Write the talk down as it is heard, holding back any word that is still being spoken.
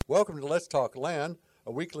Welcome to Let's Talk Land,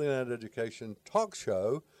 a weekly land education talk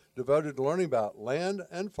show devoted to learning about land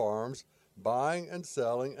and farms, buying and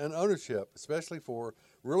selling, and ownership, especially for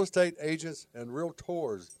real estate agents and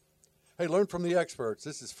realtors. Hey, learn from the experts.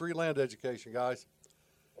 This is free land education, guys.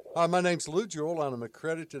 Hi, my name's Lou Jewell. I'm an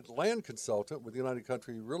accredited land consultant with United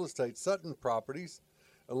Country Real Estate Sutton Properties,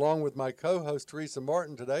 along with my co-host Teresa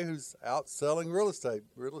Martin today, who's out selling real estate.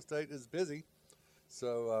 Real estate is busy,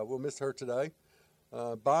 so we'll miss her today.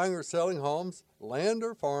 Buying or selling homes, land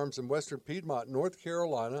or farms in western Piedmont, North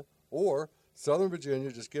Carolina, or Southern Virginia,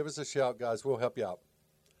 just give us a shout, guys. We'll help you out.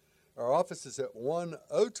 Our office is at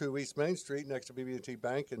 102 East Main Street next to BB&T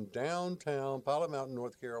Bank in downtown Pilot Mountain,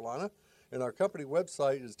 North Carolina. And our company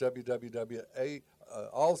website is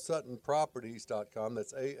www.allsuttonproperties.com.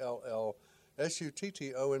 That's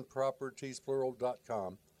ALLSUTTON properties,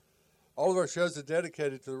 plural.com. All of our shows are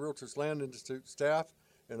dedicated to the Realtors Land Institute staff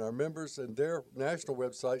and our members and their national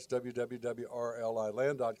websites,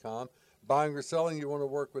 www.rliland.com. Buying or selling, you want to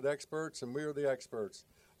work with experts, and we are the experts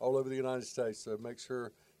all over the United States. So make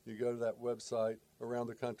sure you go to that website around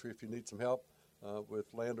the country if you need some help with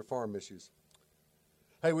land or farm issues.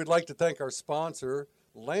 Hey, we'd like to thank our sponsor,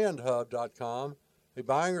 landhub.com. Hey,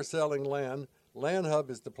 buying or selling land, LandHub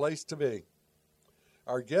is the place to be.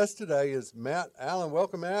 Our guest today is Matt Allen.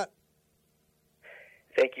 Welcome, Matt.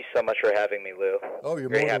 Thank you so much for having me, Lou. Oh, you're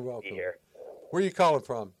Very more happy than welcome. to be here. Where are you calling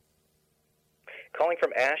from? Calling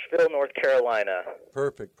from Asheville, North Carolina.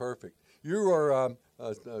 Perfect. You are a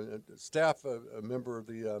staff member of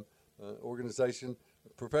the organization,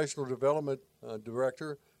 Professional Development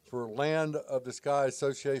Director for Land of the Sky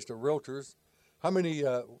Association of Realtors. How many,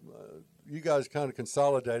 you guys kind of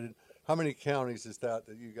consolidated, how many counties is that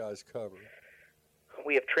you guys cover?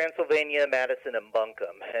 We have Transylvania, Madison, and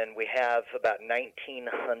Buncombe, and we have about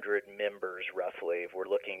 1,900 members, roughly. If we're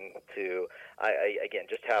looking to, again,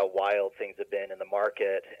 just how wild things have been in the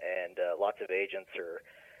market, and lots of agents or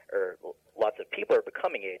lots of people are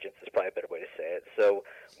becoming agents is probably a better way to say it. So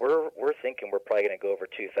we're thinking we're probably going to go over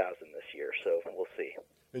 2,000 this year, so we'll see.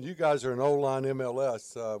 And you guys are an O-line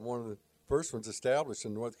MLS, one of the first ones established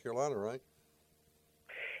in North Carolina, right?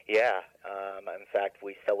 Yeah. In fact,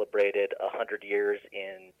 we celebrated 100 years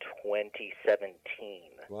in 2017.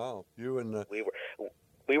 Wow. You and we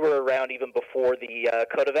were around even before the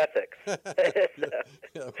Code of Ethics.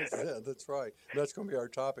 Yeah, that's right. That's going to be our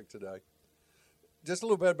topic today. Just a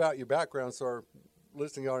little bit about your background so our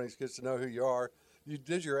listening audience gets to know who you are. You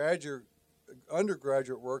did your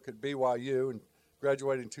undergraduate work at BYU and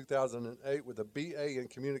graduated in 2008 with a BA in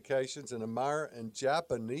Communications and a minor in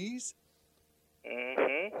Japanese. Mm-hmm.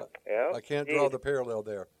 Yeah. I can't draw the parallel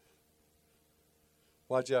there.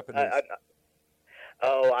 Why Japanese?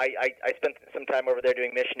 I spent some time over there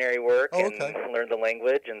doing missionary work and learned the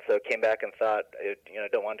language, and so came back and thought,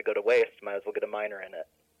 don't want to go to waste. Might as well get a minor in it.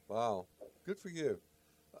 Wow. Good for you.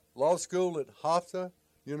 Law school at Hofstra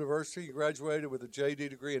University. You graduated with a JD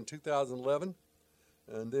degree in 2011,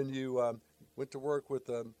 and then you went to work with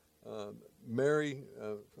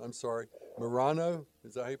Marano.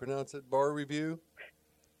 Is that how you pronounce it? Bar Review.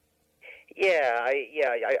 Yeah,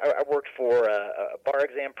 I worked for a bar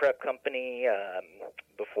exam prep company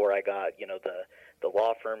before I got the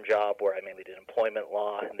law firm job where I mainly did employment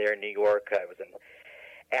law there in New York. I was an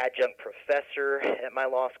adjunct professor at my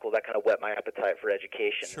law school. That kind of whet my appetite for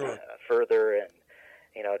education further, and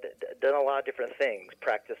done a lot of different things.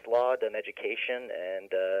 Practiced law, done education, and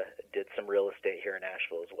did some real estate here in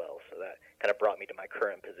Asheville as well. So that kind of brought me to my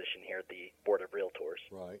current position here at the Board of Realtors.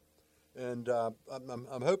 Right. And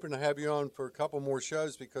I'm hoping to have you on for a couple more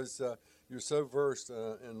shows because you're so versed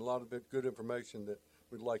in a lot of good information that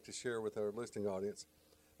we'd like to share with our listening audience.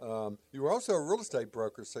 You were also a real estate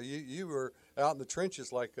broker, so you were out in the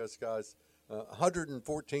trenches like us guys,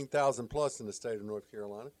 114,000 plus in the state of North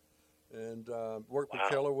Carolina, and worked with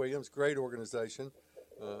Keller Williams, great organization,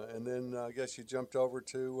 and then I guess you jumped over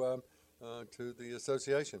to the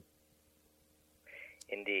association.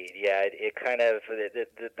 Indeed, yeah. It kind of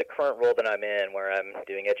the current role that I'm in, where I'm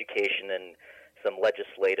doing education and some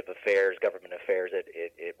legislative affairs, government affairs.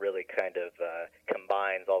 It really kind of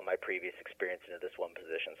combines all my previous experience into this one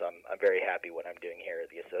position. So I'm very happy what I'm doing here at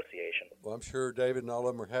the association. Well, I'm sure David and all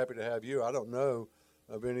of them are happy to have you. I don't know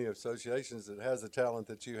of any associations that has the talent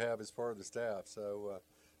that you have as part of the staff. So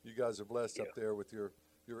you guys are blessed up there with your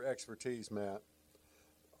expertise, Matt.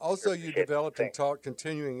 Also, you developed and taught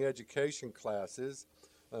continuing education classes,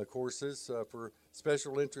 courses for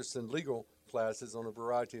special interests in legal classes on a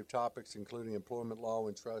variety of topics, including employment law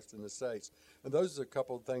and trust and estates. And those are a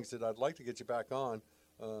couple of things that I'd like to get you back on,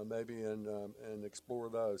 maybe, and explore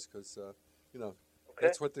those because,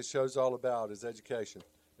 that's what this show's all about is education.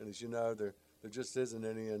 And as you know, there just isn't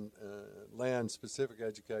any in land-specific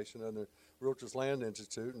education other than Realtors Land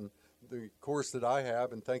Institute. And the course that I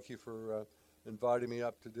have, and thank you for inviting me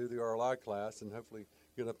up to do the RLI class, and hopefully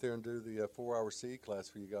get up there and do the 4-hour CE class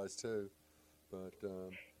for you guys too. But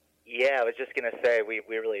yeah, I was just going to say we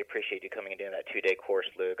really appreciate you coming and doing that 2-day course,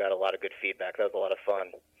 Lou. Got a lot of good feedback. That was a lot of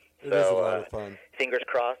fun. It is a lot of fun. Fingers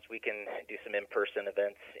crossed we can do some in-person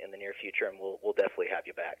events in the near future, and we'll definitely have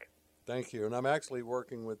you back. Thank you. And I'm actually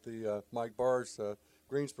working with the Mike Barr's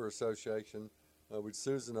Greensboro Association with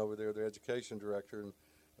Susan over there, the education director, and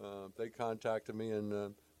they contacted me, and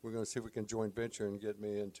we're going to see if we can joint venture and get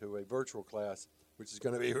me into a virtual class, which is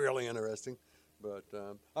going to be really interesting. But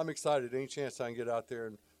I'm excited. Any chance I can get out there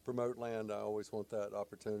and promote land, I always want that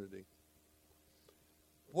opportunity.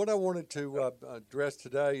 What I wanted to address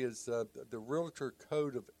today is the Realtor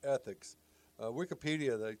Code of Ethics.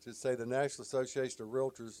 Wikipedia, they just say the National Association of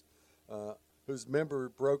Realtors, whose member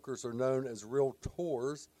brokers are known as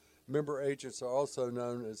Realtors. Member agents are also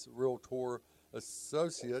known as Realtor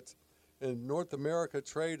Associates. In North America,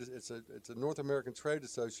 it's a North American trade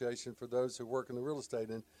association for those who work in the real estate.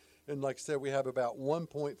 And like I said, we have about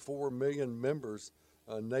 1.4 million members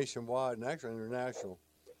nationwide and actually international,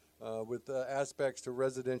 with aspects to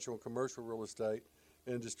residential and commercial real estate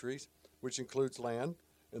industries, which includes land.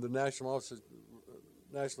 And the National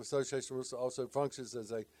Association also functions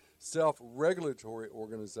as a self-regulatory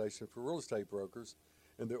organization for real estate brokers.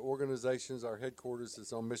 And the organization's, our headquarters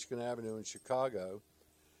is on Michigan Avenue in Chicago.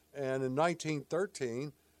 And in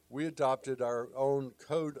 1913, we adopted our own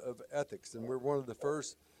code of ethics. And we're one of the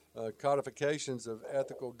first codifications of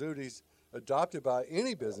ethical duties adopted by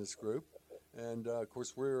any business group. And, of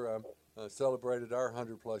course, we're celebrated our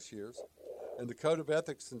 100-plus years. And the Code of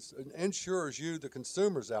Ethics ensures you, the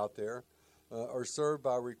consumers out there, are served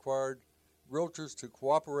by required realtors to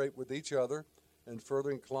cooperate with each other and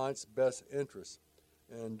furthering clients' best interests.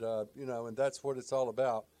 And, and that's what it's all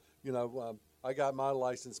about. I got my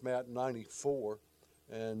license, Matt, in 94.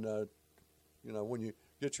 And, when you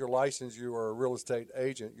get your license, you are a real estate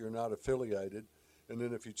agent. You're not affiliated. And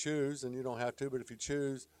then if you choose, and you don't have to, but if you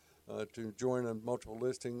choose to join a multiple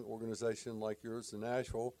listing organization like yours in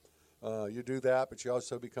Nashville, you do that, but you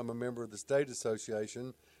also become a member of the state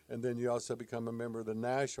association, and then you also become a member of the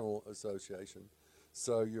national association.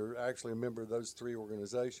 So you're actually a member of those three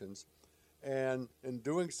organizations. And in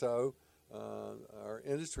doing so, our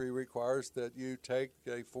industry requires that you take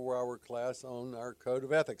a 4-hour class on our Code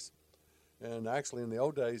of Ethics. And actually, in the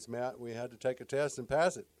old days, Matt, we had to take a test and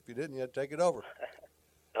pass it. If you didn't, you had to take it over.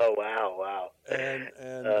 Oh, wow. And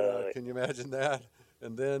can you imagine that?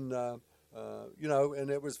 And then, and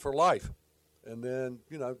it was for life. And then,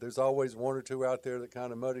 there's always one or two out there that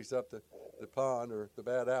kind of muddies up the pond or the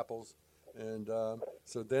bad apples. And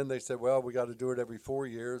so then they said, well, we got to do it every 4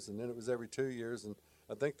 years. And then it was every 2 years. And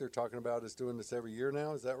I think they're talking about us doing this every year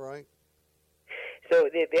now. Is that right? So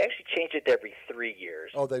they actually changed it to every 3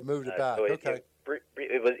 years. Oh, they moved it back. So okay.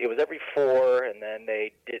 It was every 4, and then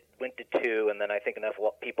they went to 2, and then I think enough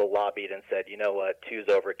people lobbied and said, you know what, 2's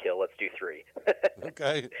overkill. Let's do 3.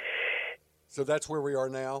 Okay. So that's where we are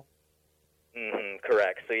now.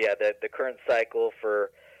 Correct. So yeah, the current cycle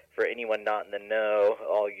for anyone not in the know,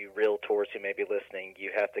 all you realtors who may be listening,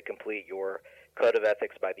 you have to complete your Code of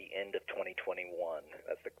Ethics by the end of 2021.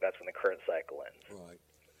 That's when the current cycle ends. Right.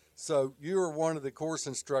 So you are one of the course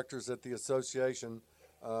instructors at the association,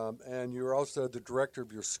 and you're also the director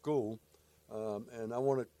of your school. And I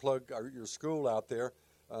want to plug your school out there.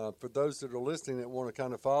 For those that are listening that want to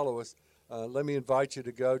kind of follow us, let me invite you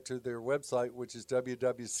to go to their website, which is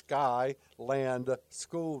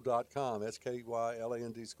www.skylandschool.com,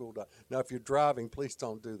 SKYLAND school. Now, if you're driving, please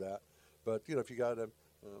don't do that. But, if you got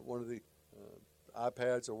one of the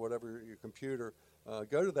iPads or whatever, your computer,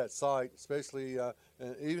 go to that site, especially and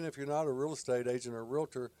even if you're not a real estate agent or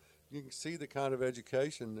realtor, you can see the kind of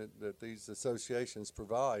education that these associations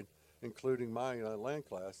provide, including my land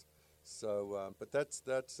class. So, but that's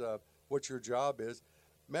what your job is.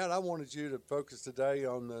 Matt, I wanted you to focus today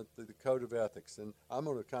on the Code of Ethics, and I'm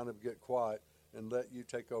going to kind of get quiet and let you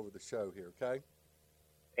take over the show here, okay?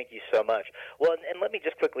 Thank you so much. Well, and let me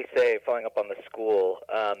just quickly say, following up on the school,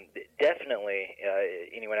 definitely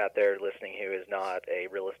anyone out there listening who is not a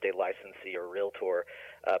real estate licensee or realtor,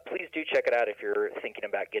 please do check it out if you're thinking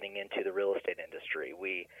about getting into the real estate industry.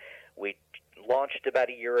 We launched about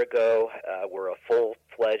a year ago. We're a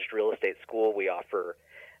full-fledged real estate school. We offer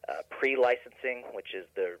pre-licensing, which is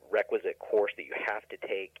the requisite course that you have to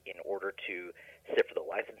take in order to sit for the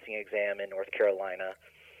licensing exam in North Carolina.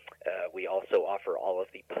 We also offer all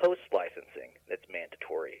of the post-licensing that's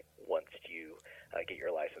mandatory once you get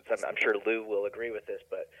your license. I'm sure Lou will agree with this,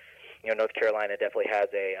 but North Carolina definitely has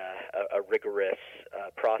a rigorous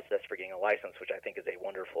process for getting a license, which I think is a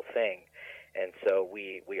wonderful thing. And so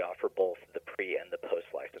we offer both the pre and the post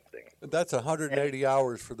licensing. That's 180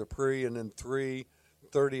 hours for the pre, and then 3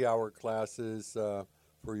 30-hour classes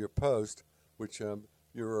for your post, which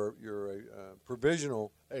you're a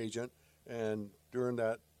provisional agent, and during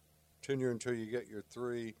that tenure until you get your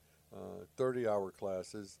 3 30-hour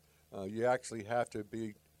classes, you actually have to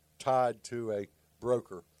be tied to a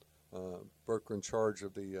broker in charge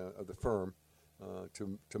of the firm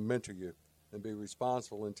to mentor you and be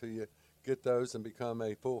responsible until you get those and become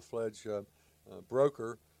a full-fledged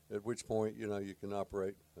broker, at which point you can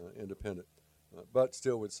operate independent, but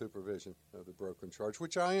still with supervision of the broker in charge,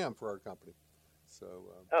 which I am for our company.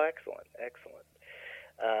 So. Excellent.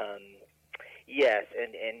 Yes,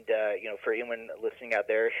 and for anyone listening out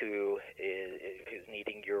there who's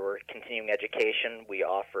needing your continuing education, we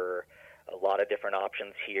offer a lot of different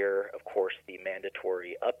options here. Of course, the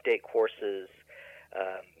mandatory update courses,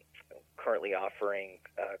 currently offering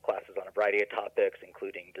classes on a variety of topics,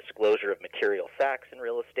 including disclosure of material facts in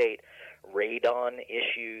real estate, radon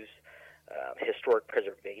issues, historic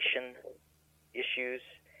preservation issues,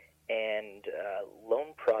 and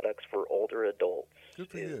loan products for older adults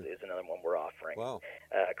is another one we're offering. Wow.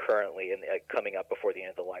 Currently and coming up before the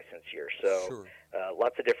end of the license year. So sure.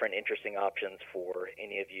 Lots of different interesting options for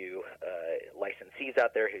any of you licensees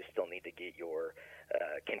out there who still need to get your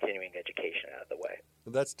continuing education out of the way.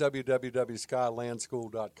 And that's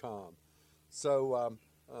www.skylandschool.com. So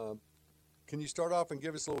can you start off and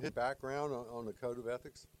give us a little background on the Code of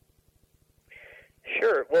Ethics?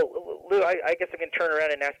 Sure. Well, Lou, I guess I can turn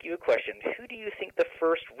around and ask you a question. Who do you think the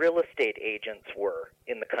first real estate agents were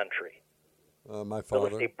in the country? My father.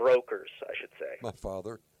 Real estate brokers, I should say. My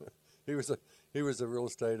father. He was a real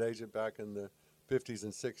estate agent back in the 50s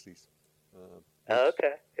and 60s.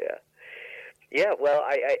 Okay. Yeah. Yeah. Well,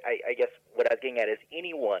 I guess what I was getting at is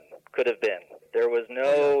anyone could have been. There was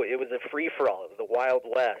no. It was a free for all. It was the Wild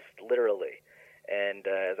West, literally. And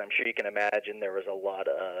as I'm sure you can imagine, there was a lot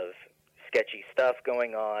of sketchy stuff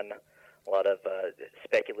going on, a lot of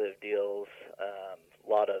speculative deals, a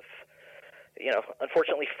lot of,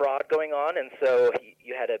 unfortunately fraud going on, and so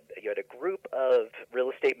you had a group of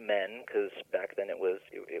real estate men, because back then it was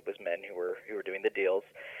men who were doing the deals,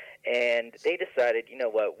 and they decided,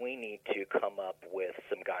 we need to come up with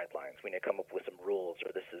some guidelines. We need to come up with some rules,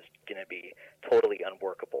 or this is going to be totally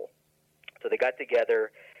unworkable. So they got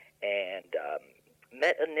together and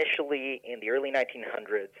met initially in the early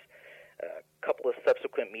 1900s. A couple of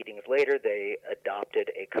subsequent meetings later, they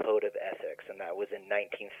adopted a code of ethics, and that was in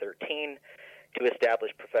 1913 to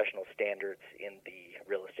establish professional standards in the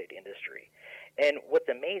real estate industry. And what's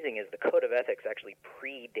amazing is the code of ethics actually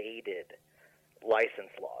predated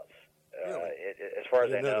license laws. Really? As far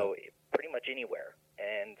as I know, pretty much anywhere.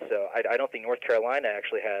 And so I don't think North Carolina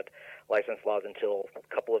actually had license laws until a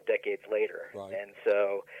couple of decades later. Right. And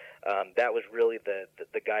so that was really the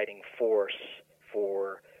guiding force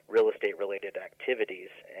for real estate-related activities.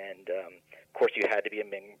 And, of course, you had to be a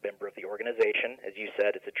member of the organization. As you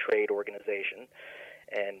said, it's a trade organization.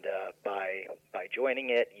 And by joining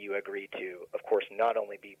it, you agree to, of course, not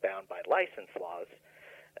only be bound by license laws,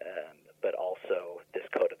 but also this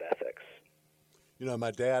code of ethics.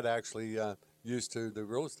 My dad actually used to, the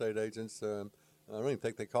real estate agents, I don't even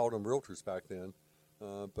think they called them realtors back then,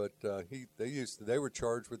 but they were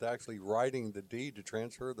charged with actually writing the deed to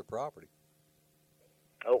transfer the property.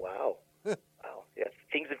 Oh, wow. Wow. Yeah,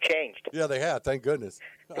 things have changed. Yeah, they have. Thank goodness.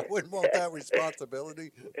 I wouldn't want that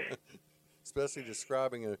responsibility, especially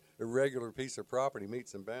describing an irregular piece of property,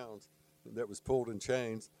 meets and bounds, that was pulled in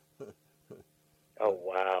chains. Oh,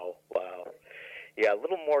 wow. Wow. Yeah, a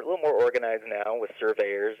little more organized now with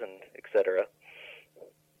surveyors and et cetera.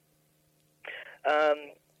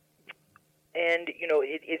 And,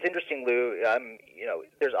 it's interesting, Lou,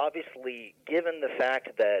 there's obviously, given the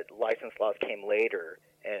fact that license laws came later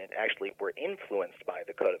and actually were influenced by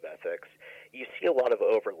the Code of Ethics, you see a lot of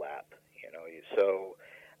overlap, So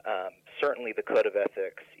certainly the Code of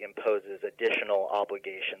Ethics imposes additional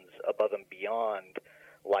obligations above and beyond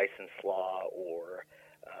license law or,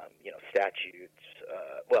 statutes.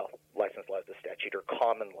 License law is the statute, or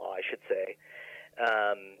common law, I should say.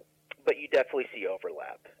 But you definitely see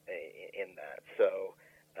overlap in that. So,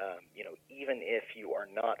 even if you are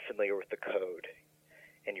not familiar with the code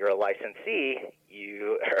and you're a licensee,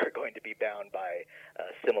 you are going to be bound by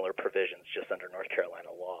similar provisions just under North Carolina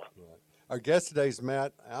law. Right. Our guest today is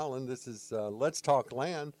Matt Allen. This is Let's Talk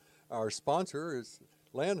Land. Our sponsor is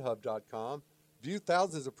landhub.com. View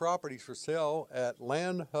thousands of properties for sale at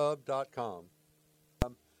landhub.com.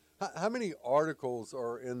 How many articles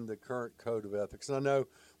are in the current Code of Ethics? And I know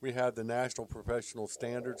we have the National Professional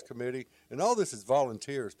Standards Committee, and all this is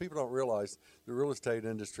volunteers. People don't realize the real estate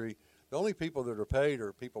industry, the only people that are paid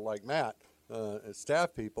are people like Matt,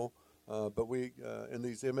 staff people, but we, in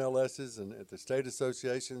these MLSs and at the state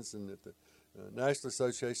associations and at the national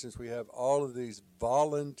associations, we have all of these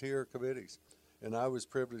volunteer committees. And I was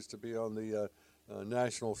privileged to be on the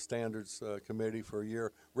National Standards Committee for a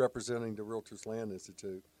year representing the Realtors Land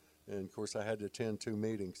Institute. And, of course, I had to attend 2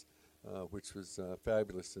 meetings, which was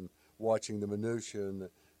fabulous, and watching the minutiae and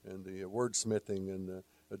the wordsmithing and the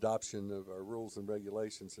adoption of our rules and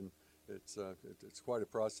regulations. And it's quite a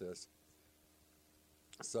process.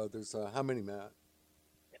 So there's how many, Matt?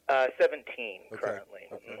 17 okay. Currently.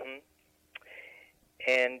 Okay. Mm-hmm.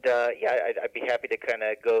 And, I'd be happy to kind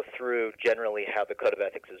of go through generally how the Code of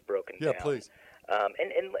Ethics is broken down. Yeah, please.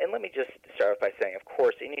 And let me just start off by saying, of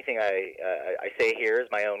course, anything I say here is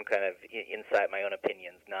my own kind of insight, my own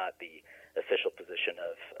opinions, not the official position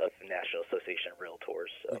of the National Association of Realtors.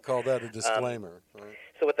 So, we call that a disclaimer. Right?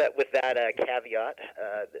 So with that caveat,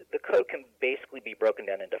 the code can basically be broken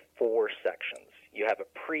down into 4 sections. You have a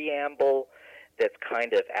preamble that's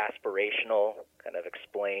kind of aspirational, kind of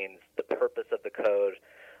explains the purpose of the code,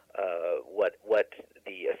 what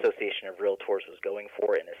the Association of Realtors was going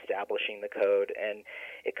for in establishing the code, and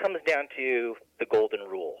it comes down to the golden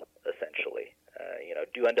rule, essentially.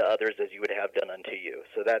 Do unto others as you would have done unto you.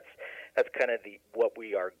 So that's kind of what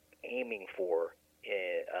we are aiming for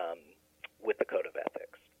with the Code of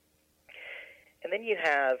Ethics. And then you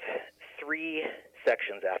have 3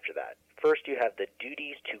 sections after that. First, you have the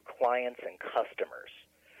duties to clients and customers.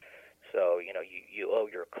 So, you owe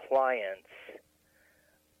your clients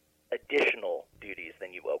additional duties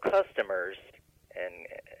than you owe customers, and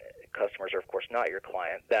customers are, of course, not your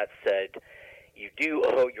client. That said, you do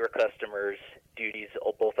owe your customers duties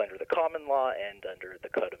both under the common law and under the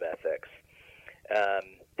Code of Ethics.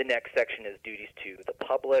 The next section is duties to the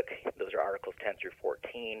public. Those are Articles 10 through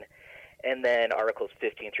 14. And then Articles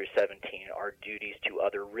 15 through 17 are duties to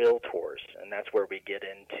other realtors, and that's where we get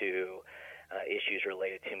into issues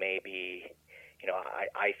related to maybe,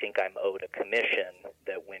 I think I'm owed a commission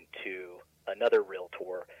that went to another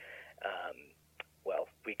realtor. Well,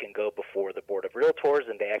 we can go before the Board of Realtors,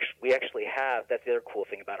 and we actually have. That's the other cool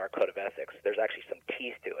thing about our Code of Ethics. There's actually some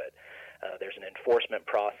teeth to it. There's an enforcement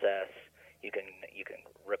process. You can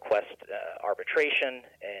request arbitration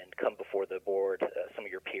and come before the board, some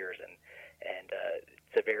of your peers, and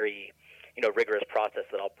it's a very rigorous process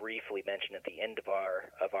that I'll briefly mention at the end of our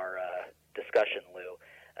discussion, Lou.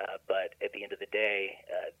 But at the end of the day,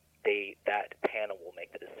 that panel will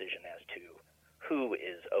make the decision as to who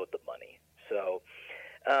is owed the money. So,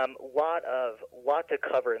 lot to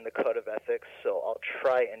cover in the Code of Ethics. So I'll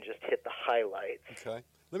try and just hit the highlights. Okay.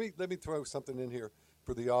 Let me throw something in here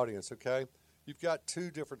for the audience. Okay. You've got 2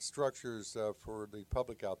 different structures for the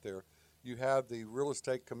public out there. You have the real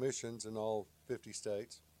estate commissions in all 50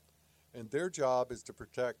 states, and their job is to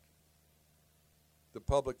protect the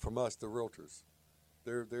public from us, the realtors.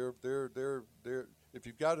 They're if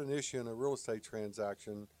you've got an issue in a real estate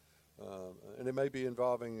transaction, and it may be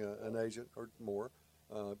involving an agent or more,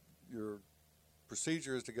 your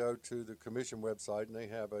procedure is to go to the commission website, and they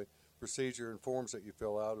have a procedure and forms that you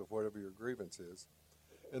fill out of whatever your grievance is.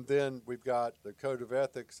 And then we've got the Code of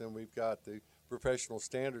Ethics, and we've got the Professional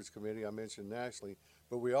Standards Committee I mentioned nationally,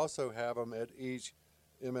 but we also have them at each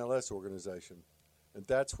MLS organization. And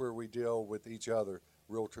that's where we deal with each other,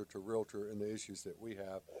 realtor to realtor, and the issues that we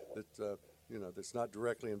have that, that's not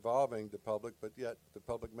directly involving the public, but yet the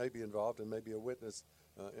public may be involved and may be a witness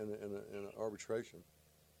in an arbitration.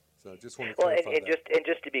 So I just want to clarify that. And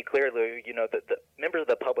just to be clear, Lou, the members of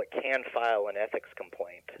the public can file an ethics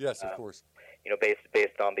complaint. Yes, of course.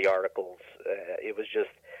 Based on the articles. It was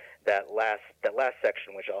just that last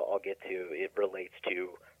section, which I'll get to. It relates to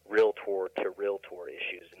realtor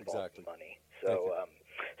issues involving money. So,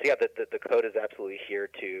 the code is absolutely here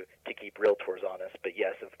to keep realtors honest. But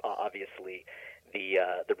yes, obviously, the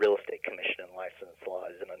real estate commission and license law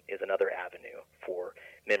is another avenue for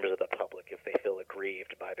members of the public if they feel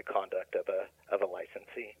aggrieved by the conduct of a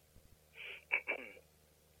licensee.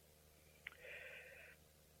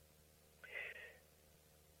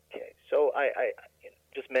 Okay, so I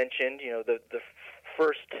just mentioned, the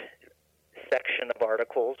first section of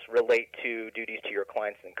articles relate to duties to your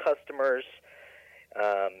clients and customers.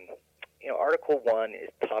 Article 1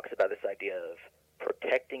 talks about this idea of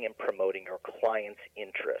protecting and promoting your clients'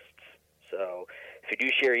 interests. So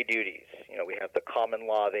fiduciary duties, we have the common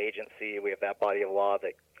law of agency. We have that body of law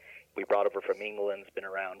that we brought over from England. It's been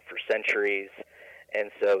around for centuries.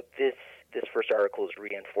 And so this this first article is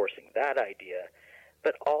reinforcing that idea,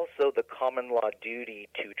 but also the common law duty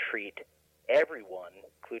to treat everyone,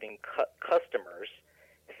 including customers,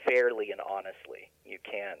 fairly and honestly. You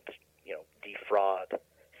can't, defraud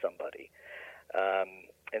somebody.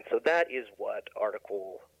 And so that is what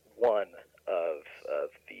Article 1 of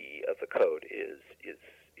the code is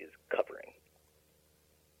covering.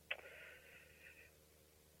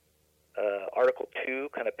 Article 2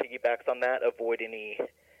 kind of piggybacks on that. Avoid any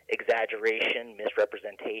exaggeration,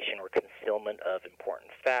 misrepresentation, or concealment of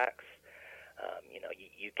important facts.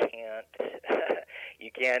 You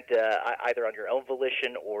can't either on your own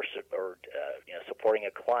volition or supporting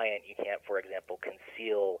a client. You can't, for example,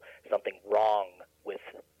 conceal something wrong with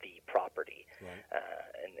the property, right.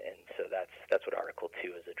 And so that's what Article 2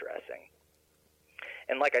 is addressing.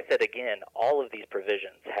 And like I said again, all of these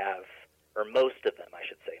provisions have, or most of them, I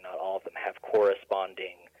should say, not all of them, have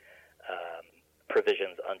corresponding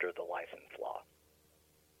provisions under the license law.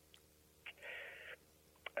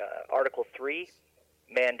 Article 3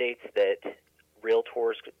 mandates that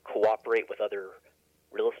realtors cooperate with other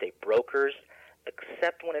real estate brokers,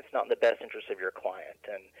 except when it's not in the best interest of your client.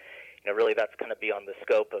 And really, that's going to be on the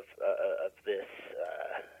scope of this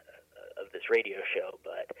radio show.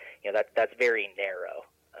 But that's very narrow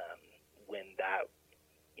when that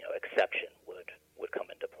exception would come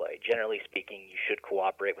into play. Generally speaking, you should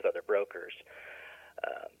cooperate with other brokers.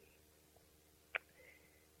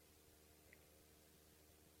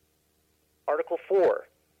 Article 4,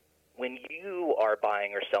 when you are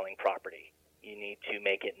buying or selling property, you need to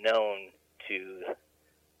make it known to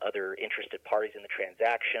other interested parties in the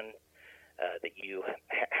transaction that you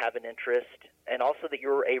have an interest, and also that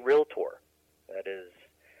you're a realtor. That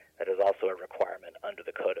is also a requirement under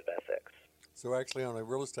the Code of Ethics. So actually on a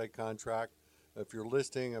real estate contract, if you're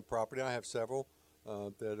listing a property, I have several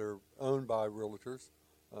that are owned by realtors,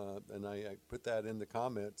 and I put that in the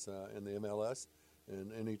comments in the MLS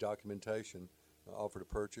and any documentation, offer to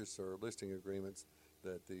purchase or listing agreements,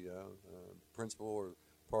 that the principal or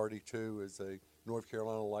party to is a North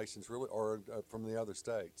Carolina licensed realtor or from the other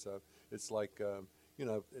state. So it's like,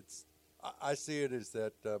 I see it as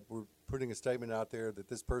that we're putting a statement out there that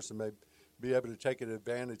this person may be able to take an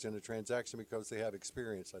advantage in a transaction because they have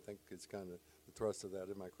experience. I think it's kind of the thrust of that.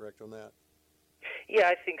 Am I correct on that? Yeah,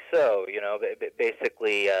 I think so.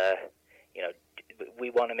 Basically, we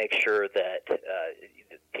want to make sure that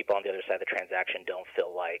people on the other side of the transaction don't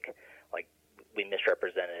feel like we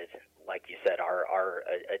misrepresented, like you said, our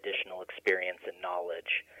additional experience and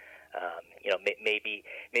knowledge. Maybe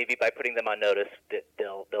by putting them on notice, that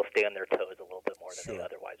they'll stay on their toes a little bit more than they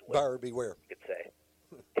otherwise would. Buyer beware. You could say.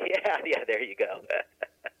 Yeah, there you go.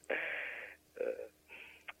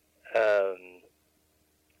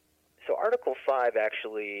 So Article 5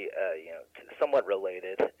 actually, somewhat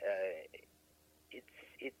related.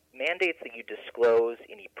 It mandates that you disclose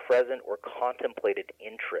any present or contemplated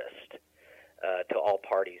interest to all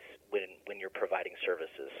parties when you're providing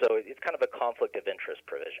services. So it's kind of a conflict of interest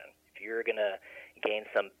provision. If you're going to gain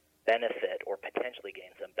some benefit or potentially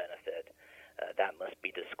gain some benefit, that must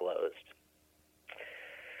be disclosed.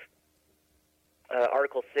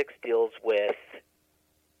 Article 6 deals with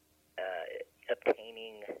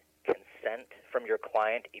obtaining consent from your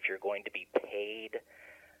client if you're going to be paid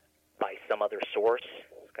by some other source.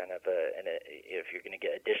 It's kind of if you're going to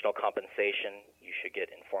get additional compensation, you should get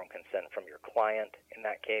informed consent from your client in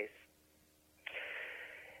that case.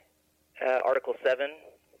 Article 7,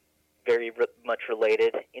 very much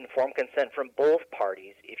related, informed consent from both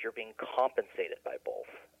parties if you're being compensated by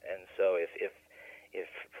both. And so if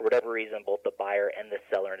for whatever reason both the buyer and the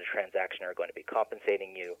seller in a transaction are going to be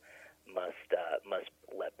compensating you, must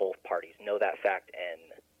let both parties know that fact and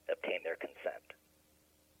obtain their consent.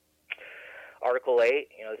 Article 8,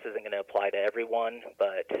 this isn't going to apply to everyone,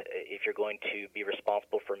 but if you're going to be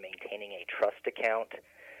responsible for maintaining a trust account,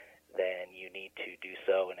 then you need to do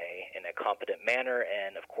so in a competent manner,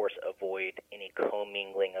 and of course avoid any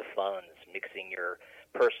commingling of funds, mixing your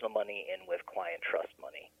personal money in with client trust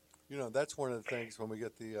money. That's one of the things when we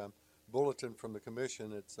get the bulletin from the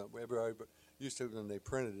commission. It's everybody used to, when they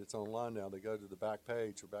print it, it's online now. They go to the back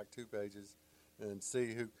page or back 2 pages and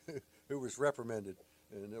see who was reprimanded,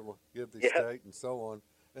 and it will give the state and so on.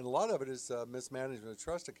 And a lot of it is mismanagement of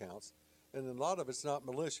trust accounts, and a lot of it's not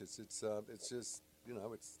malicious. It's just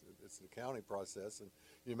it's an accounting process, and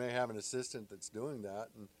you may have an assistant that's doing that,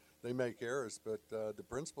 and they make errors, but the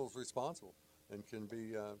principal's responsible and can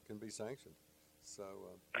be sanctioned. So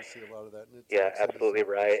you see a lot of that. And absolutely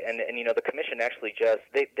right. And the commission actually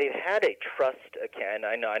they've had a trust account.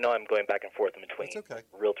 I know I'm going back and forth in between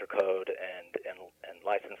Realtor Code and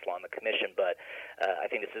licensed law and the commission, but I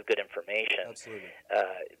think this is good information. Absolutely.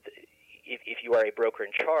 If you are a broker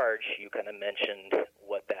in charge, you kind of mentioned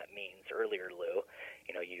what that means earlier, Lou.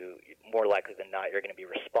 You more likely than not, you're going to be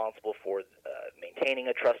responsible for maintaining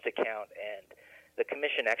a trust account, and the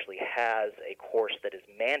commission actually has a course that is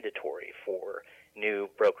mandatory for new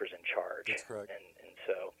brokers in charge. That's correct. And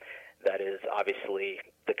so that is obviously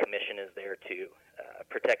the commission is there to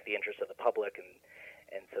protect the interests of the public,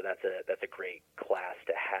 and so that's a great class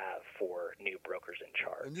to have for new brokers in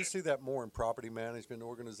charge. And you see that more in property management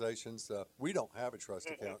organizations. We don't have a trust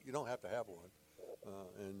account. You don't have to have one.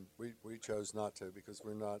 And we chose not to because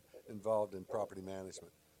we're not involved in property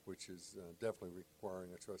management, which is definitely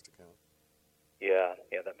requiring a trust account. Yeah,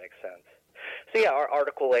 that makes sense. So yeah, our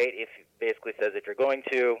Article 8 basically says if you're going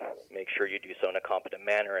to, make sure you do so in a competent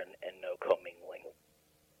manner and no commingling.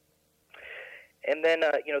 And then,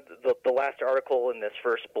 the last article in this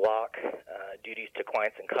first block, duties to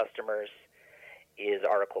clients and customers, is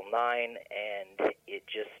Article 9, and it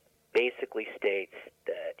just basically states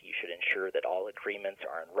that you should ensure that all agreements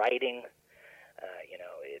are in writing.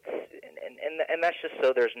 And that's just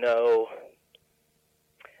so there's no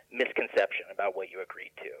misconception about what you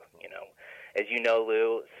agreed to. As you know,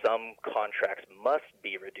 Lou, some contracts must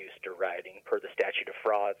be reduced to writing per the statute of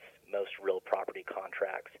frauds, most real property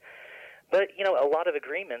contracts. But, a lot of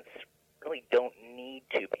agreements really don't need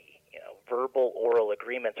to be. Verbal, oral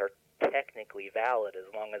agreements are technically valid as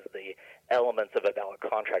long as the elements of a valid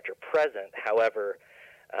contract are present. However,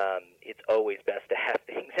 it's always best to have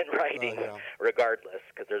things in writing regardless,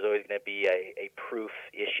 because there's always going to be a proof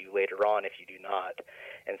issue later on if you do not.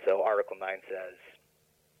 And so Article 9 says,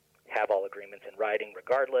 have all agreements in writing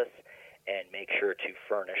regardless, and make sure to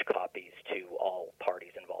furnish copies to all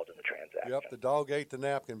parties involved in the transaction. Yep, the dog ate the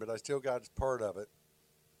napkin, but I still got part of it.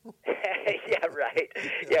 Yeah, right.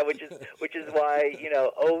 Yeah, which is why,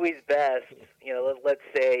 always best, let's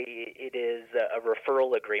say it is a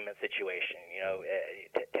referral agreement situation.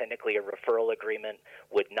 Technically a referral agreement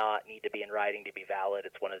would not need to be in writing to be valid.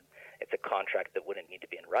 It's a contract that wouldn't need to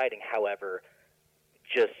be in writing. However,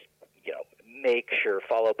 just, make sure,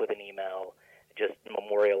 follow up with an email, just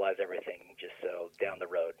memorialize everything, just so down the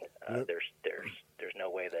road there's no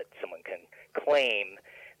way that someone can claim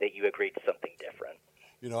that you agreed to something different.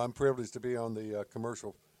 I'm privileged to be on the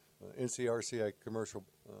commercial NCRCA commercial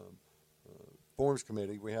forms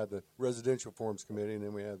committee. We had the residential forms committee, and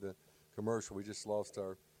then we had the commercial. We just lost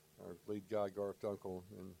our lead guy, Garth Dunkel,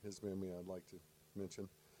 and his memory I'd like to mention.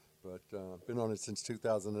 But been on it since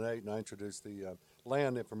 2008, and I introduced the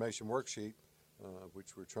land information worksheet,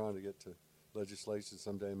 which we're trying to get to legislation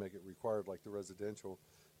someday and make it required like the residential.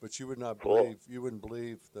 But you would not believe, you wouldn't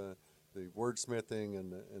believe the wordsmithing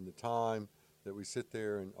and the time that we sit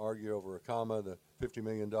there and argue over a comma, the $50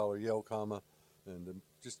 million Yale comma, and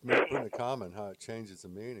just putting a comma and how it changes the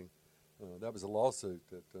meaning. That was a lawsuit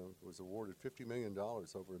that was awarded $50 million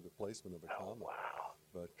over the placement of a comma. Oh, wow.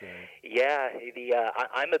 But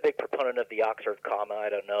I'm a big proponent of the Oxford comma. I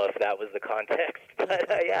don't know if that was the context, but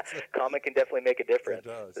comma can definitely make a difference. It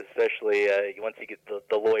does. Especially once you get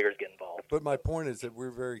the lawyers get involved. But my point is that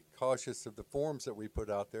we're very cautious of the forms that we put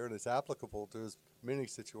out there, and it's applicable to as many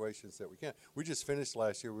situations that we can. We just finished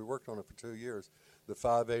last year. We worked on it for 2 years. The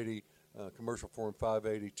 580 commercial form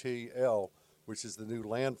 580TL, which is the new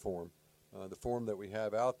land form. The form that we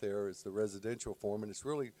have out there is the residential form, and it's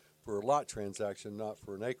really for a lot transaction, not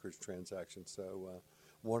for an acreage transaction. So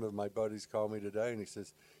one of my buddies called me today, and he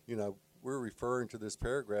says, we're referring to this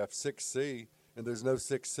paragraph 6C, and there's no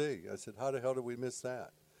 6C. I said, how the hell did we miss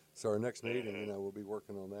that? So our next meeting, we'll be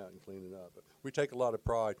working on that and cleaning it up. But we take a lot of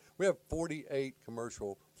pride. We have 48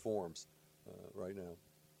 commercial forms right now.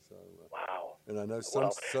 So wow. And I know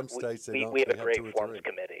some states they don't. We have a great two or forms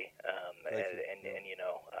three. committee,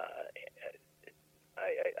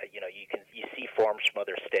 you see forms from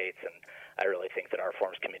other states, and I really think that our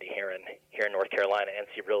forms committee here in North Carolina,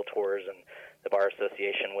 NC Realtors and the Bar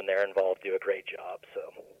Association, when they're involved, do a great job. So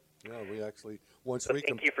yeah, we actually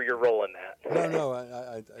thank you for your role in that. No,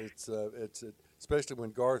 it's especially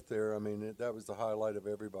when Garth there. I mean, that was the highlight of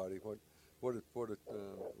everybody. What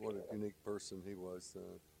a unique person he was.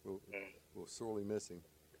 We'll sorely miss him.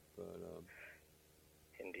 But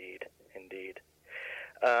indeed.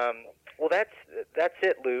 Well, that's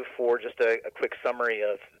it, Lou, for just a quick summary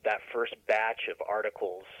of that first batch of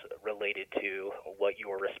articles related to what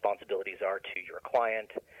your responsibilities are to your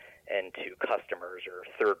client and to customers or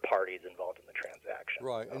third parties involved in the transaction.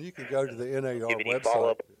 Right, and you can go to the NAR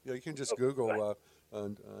website. Yeah, you can just Google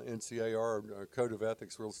NCAR Code of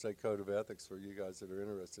Ethics, Real Estate Code of Ethics, for you guys that are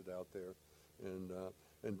interested out there. And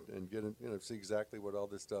and get see exactly what all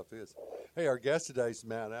this stuff is. Hey, our guest today is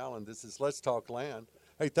Matt Allen. This is Let's Talk Land.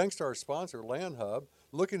 Hey, thanks to our sponsor, Land Hub.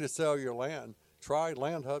 Looking to sell your land? Try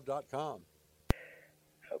landhub.com.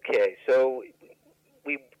 Okay, so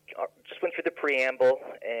we just went through the preamble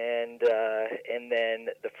and then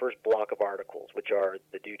the first block of articles, which are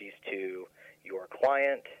the duties to your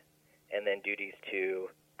client and then duties to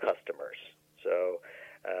customers. So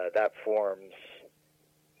that forms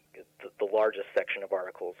the largest section of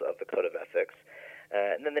articles of the Code of Ethics.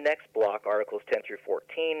 And then the next block, Articles 10 through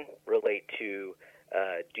 14, relate to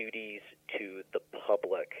duties to the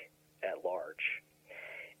public at large.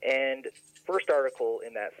 And first article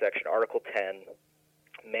in that section, Article 10,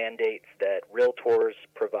 mandates that realtors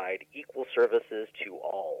provide equal services to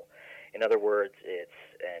all. In other words, it's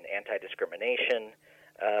an anti-discrimination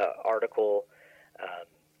article.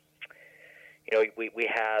 We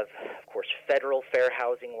have, of course, federal fair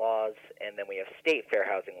housing laws, and then we have state fair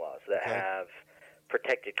housing laws that have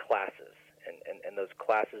protected classes. And those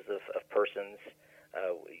classes of persons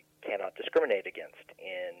we cannot discriminate against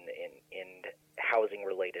in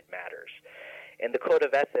housing-related matters. And the Code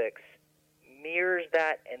of Ethics mirrors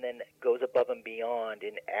that and then goes above and beyond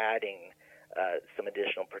in adding some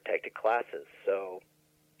additional protected classes. So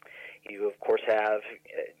you, of course, have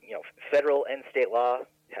federal and state law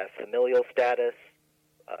have familial status,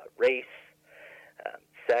 race,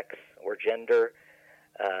 sex or gender,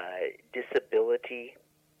 disability,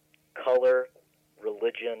 color,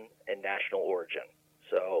 religion, and national origin.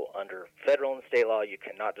 So under federal and state law, you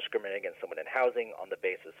cannot discriminate against someone in housing on the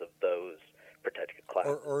basis of those protected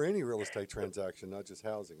classes. Or any real estate transaction, not just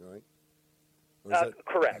housing, right?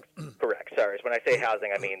 Correct. Correct. Sorry. When I say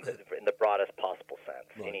housing, I mean in the broadest possible sense,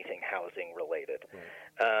 anything housing related.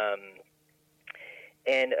 Right.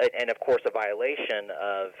 And of course, a violation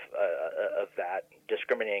of that,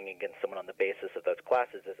 discriminating against someone on the basis of those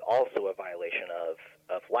classes, is also a violation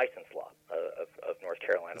of license law of North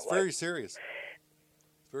Carolina. It's very serious.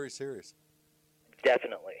 It's very serious.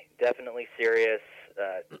 Definitely serious.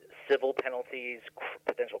 Civil penalties,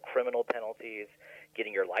 potential criminal penalties,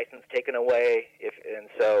 getting your license taken away. It's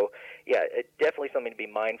definitely something to be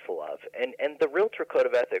mindful of. And the Realtor Code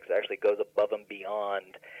of Ethics actually goes above and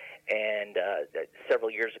beyond, and several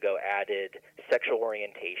years ago added sexual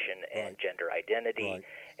orientation and gender identity. Right.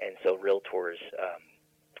 And so realtors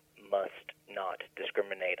must not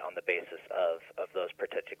discriminate on the basis of those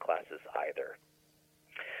protected classes either.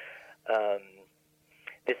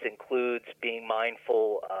 This includes being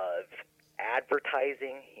mindful of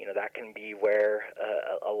advertising. That can be where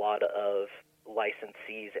a lot of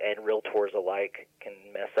licensees and realtors alike can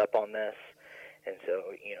mess up on this. And so,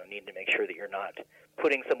 need to make sure that you're not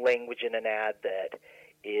putting some language in an ad that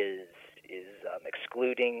is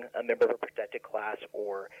excluding a member of a protected class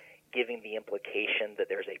or giving the implication that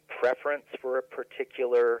there's a preference for a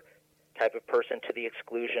particular type of person to the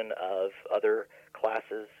exclusion of other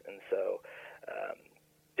classes. And so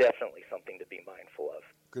definitely something to be mindful of.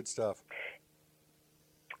 Good stuff.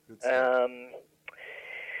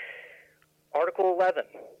 Article 11.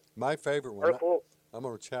 My favorite one. I'm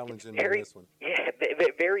going to challenge into this one. Yeah,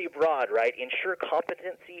 very broad, right? Ensure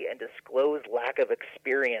competency and disclose lack of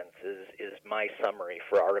experience is my summary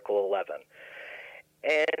for Article 11.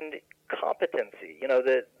 And competency,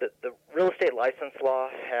 the real estate license law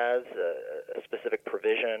has a specific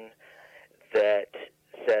provision that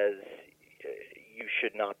says you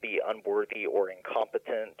should not be unworthy or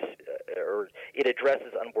incompetent, or it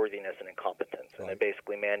addresses unworthiness and incompetence. Right. And it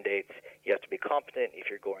basically mandates you have to be competent if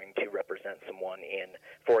you're going to represent someone in,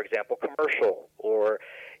 for example, commercial, or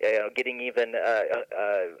getting even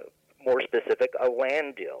more specific, a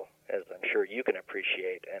land deal, as I'm sure you can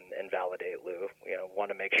appreciate and validate, Lou.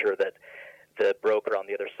 Want to make sure that the broker on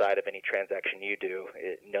the other side of any transaction you do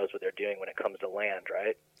knows what they're doing when it comes to land,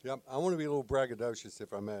 right? Yep. I want to be a little braggadocious,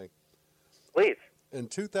 if I may. Please. In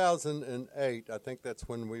 2008, I think that's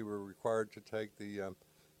when we were required to take the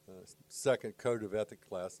second Code of Ethics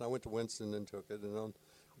class. And I went to Winston and took it. And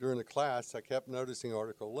during the class, I kept noticing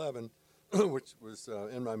Article 11, which was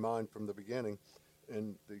in my mind from the beginning.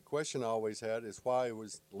 And the question I always had is, why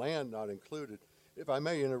was land not included? If I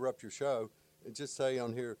may interrupt your show and just say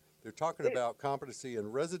on here, they're talking about competency in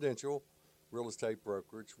residential real estate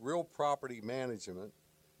brokerage, real property management,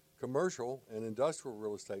 commercial and industrial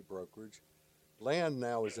real estate brokerage. Land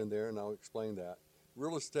now is in there, and I'll explain that.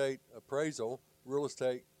 Real estate appraisal, real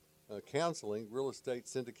estate counseling, real estate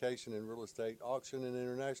syndication, and real estate auction and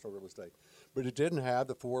international real estate. But it didn't have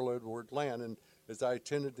the four-letter word land. And as I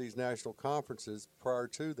attended these national conferences prior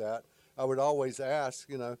to that, I would always ask,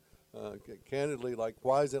 candidly, like,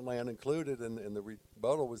 why isn't land included? And the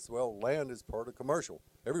rebuttal was, well, land is part of commercial.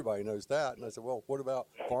 Everybody knows that. And I said, well, what about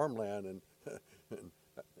farmland and, and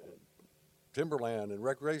timberland and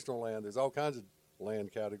recreational land? There's all kinds of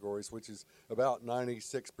land categories, which is about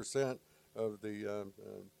 96% of the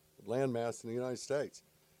land mass in the United States.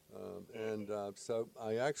 So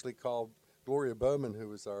I actually called Gloria Bowman, who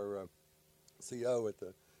was our CO at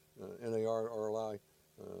the NAR-RLI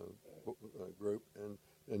group,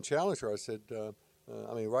 and challenged her. I said,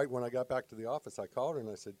 right when I got back to the office, I called her and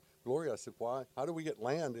I said, Gloria, I said, how do we get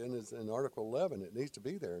land in Article 11? It needs to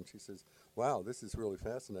be there. And she says, wow, this is really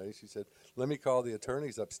fascinating. She said, let me call the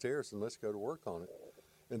attorneys upstairs and let's go to work on it.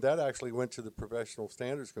 And that actually went to the Professional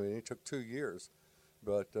Standards Committee. It took 2 years.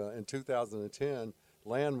 But in 2010,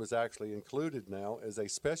 land was actually included now as a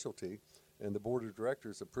specialty, and the board of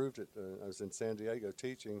directors approved it. I was in San Diego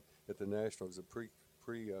teaching at the national, it was a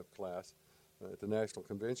pre-class at the national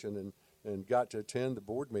convention, and got to attend the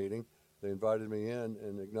board meeting. They invited me in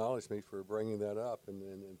and acknowledged me for bringing that up and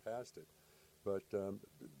passed it. But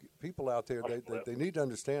people out there, they need to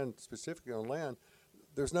understand specifically on land,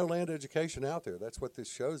 there's no land education out there. That's what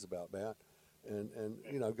this show's about, Matt. And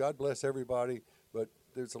God bless everybody, but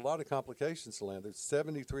there's a lot of complications to land. There's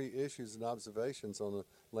 73 issues and observations on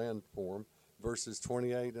a land form versus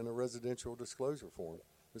 28 in a residential disclosure form.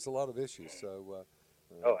 There's a lot of issues. So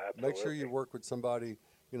make sure you work with somebody,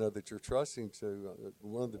 that you're trusting to.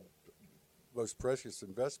 One of the most precious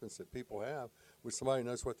investments that people have with somebody who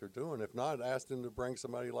knows what they're doing. If not, ask them to bring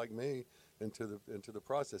somebody like me into the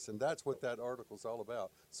process. And that's what that article's all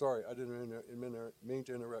about. Sorry, I didn't mean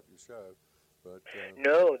to interrupt your show. But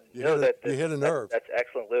you hit a nerve. That's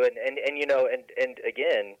excellent, Lou. And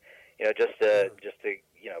again, just to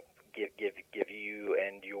give you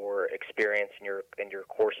and your experience and your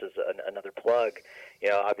courses another plug.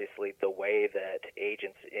 Obviously the way that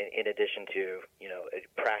agents, in addition to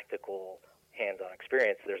a practical hands-on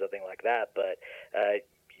experience, there's nothing like that. But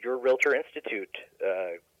your Realtor Institute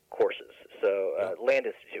courses, Land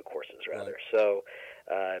Institute courses rather. Right. So.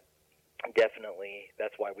 Definitely,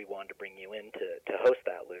 that's why we wanted to bring you in to host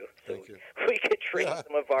that, Lou. So we could train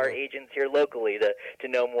some of our agents here locally to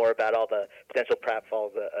know more about all the potential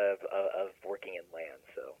pratfalls of working in land.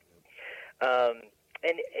 So,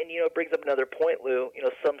 and it brings up another point, Lou.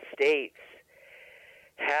 Some states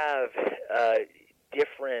have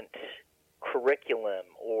different curriculum,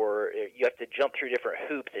 or you have to jump through different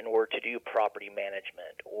hoops in order to do property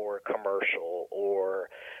management or commercial or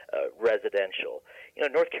residential.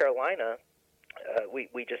 North Carolina,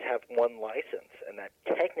 we just have one license, and that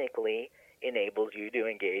technically enables you to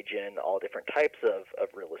engage in all different types of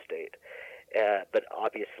real estate. But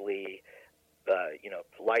obviously,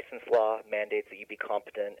 license law mandates that you be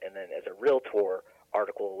competent, and then as a realtor,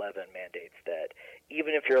 Article 11 mandates that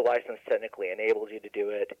even if your license technically enables you to do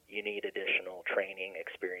it, you need additional training,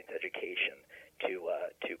 experience, education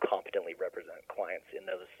to competently represent clients in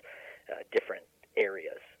those different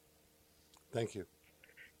areas. Thank you.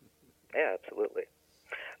 Yeah, absolutely.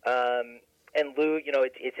 And Lou,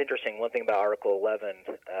 it's interesting. One thing about Article 11,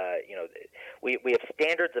 we have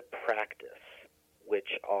standards of practice,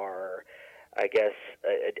 which are, I guess,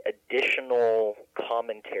 additional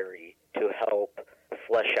commentary to help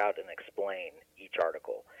flesh out and explain each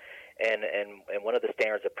article. And one of the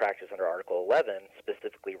standards of practice under Article 11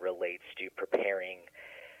 specifically relates to preparing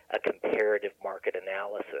a comparative market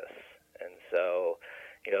analysis. And so,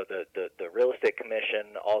 the Real Estate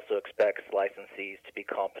Commission also expects licensees to be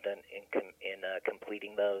competent in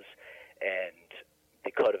completing those, and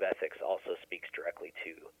the Code of Ethics also speaks directly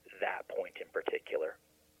to that point in particular.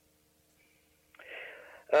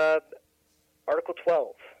 Article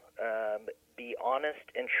 12, be honest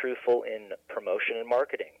and truthful in promotion and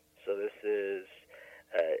marketing. So this is,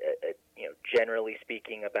 generally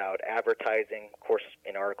speaking about advertising. Of course,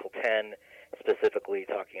 in Article 10, specifically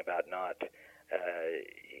talking about not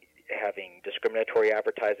having discriminatory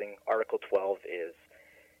advertising. Article 12 is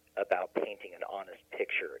about painting an honest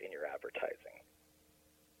picture in your advertising.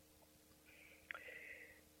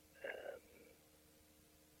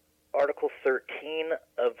 Article 13,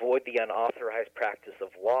 avoid the unauthorized practice of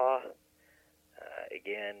law.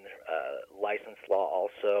 Again, license law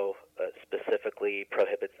also specifically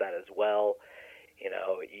prohibits that as well.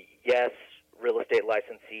 Yes, real estate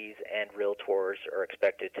licensees and realtors are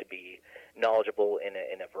expected to be knowledgeable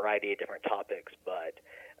in a variety of different topics, but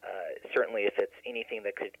certainly if it's anything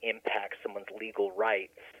that could impact someone's legal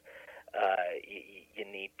rights, you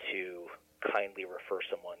need to kindly refer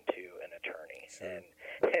someone to an attorney. Sure. And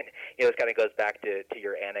this kind of goes back to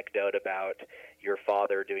your anecdote about your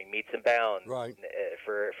father doing meets and bounds Right.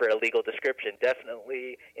 For a legal description.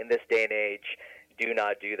 Definitely in this day and age, do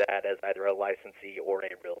not do that as either a licensee or a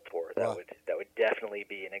realtor. That would definitely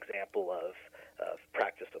be an example of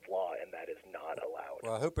practice of law, and that is not allowed.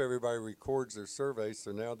 Well, I hope everybody records their survey,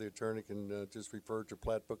 so now the attorney can just refer to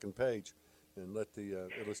plat book and page and let the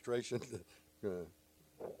illustration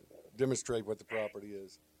demonstrate what the property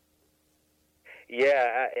is.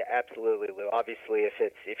 Yeah, absolutely, Lou. Obviously,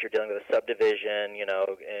 if you're dealing with a subdivision,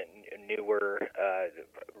 and newer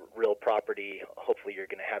real property, hopefully you're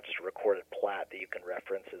going to have just a recorded plat that you can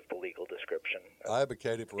reference as the legal description. I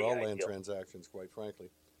advocate it for all ideal. land transactions, quite frankly,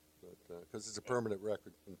 because it's a permanent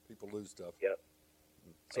record and people lose stuff. Yep.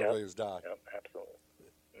 Surveyors die. Yep, absolutely.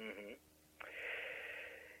 Mm-hmm.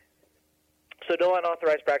 So no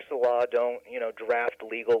unauthorized practice of law. Don't draft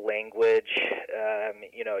legal language.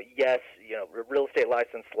 Yes, real estate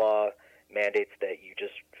license law mandates that you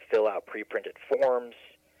just fill out pre-printed forms.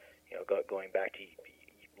 Going back to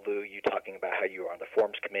Lou, you talking about how you were on the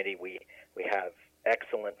forms committee. We have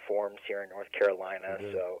excellent forms here in North Carolina.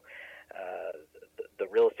 Mm-hmm. So the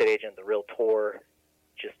real estate agent, the realtor,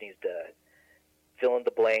 just needs to fill in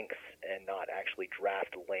the blanks and not actually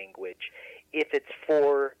draft language if it's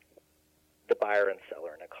for the buyer and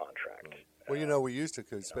seller in a contract. Right. Well, we used to,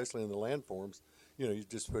 especially in the land forms, you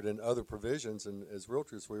just put in other provisions, and as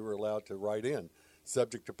realtors, we were allowed to write in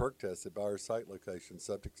subject to perk test at buyer site location,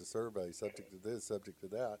 subject to survey, subject to this, subject to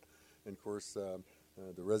that. And of course, the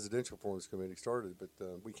residential forms committee started, but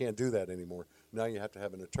we can't do that anymore. Now you have to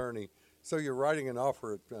have an attorney. So you're writing an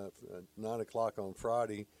offer at 9 o'clock on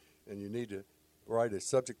Friday, and you need to write a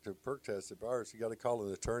subject to perk test at buyers. You got to call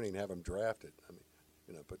an attorney and have them draft it. I mean,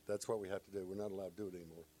 but that's what we have to do. We're not allowed to do it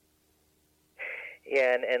anymore.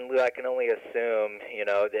 Yeah, and Lou, I can only assume,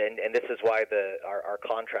 and this is why our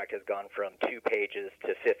contract has gone from 2 pages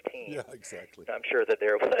to 15. Yeah, exactly. I'm sure that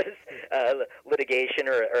there was litigation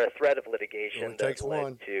or a threat of litigation well, it takes that led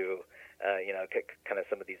one. to, kind of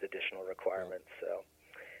some of these additional requirements. Yeah. So,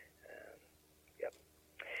 yep.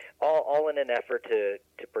 All in an effort to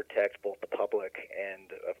protect both the public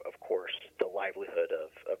and, of course, the livelihood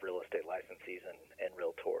of real estate licensees and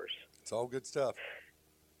realtors. It's all good stuff.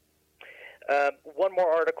 One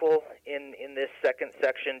more article in this second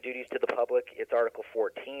section, Duties to the Public. It's Article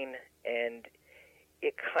 14, and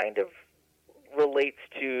it kind of relates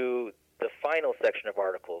to the final section of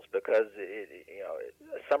articles because,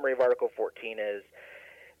 a summary of Article 14 is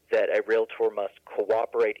that a realtor must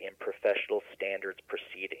cooperate in professional standards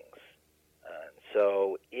proceedings.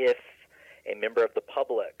 So if a member of the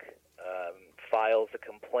public files a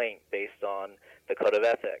complaint based on the Code of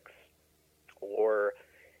Ethics, or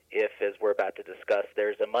if, as we're about to discuss,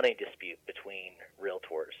 there's a money dispute between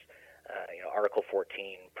realtors, Article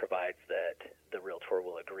 14 provides that the realtor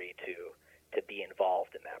will agree to be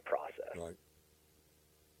involved in that process. Right.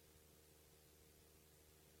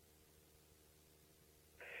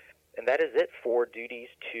 And that is it for duties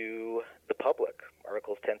to the public,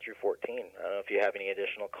 Articles 10 through 14. I don't know if you have any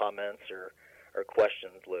additional comments or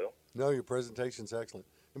questions, Lou. No, your presentation's excellent.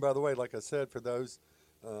 And by the way, like I said, for those,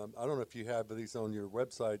 I don't know if you have these on your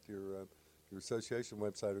website, your association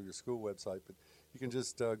website or your school website, but you can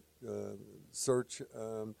just search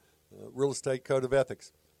Real Estate Code of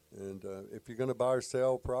Ethics. And if you're going to buy or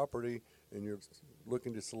sell property and you're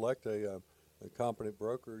looking to select a competent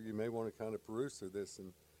broker, you may want to kind of peruse through this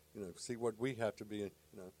and see what we have to be,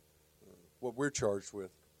 what we're charged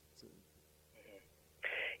with.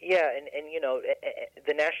 Yeah, and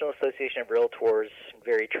the National Association of Realtors,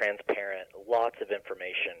 very transparent, lots of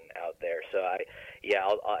information out there. So I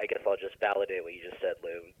guess I'll just validate what you just said,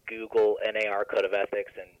 Lou. Google NAR Code of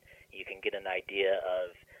Ethics, and you can get an idea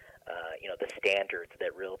of the standards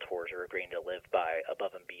that realtors are agreeing to live by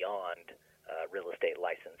above and beyond real estate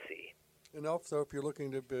licensee. And also, if you're looking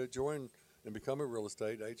to join and become a real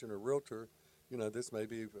estate agent or realtor, this may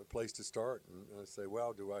be a place to start and say,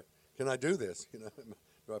 well, can I do this?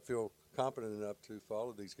 Do I feel competent enough to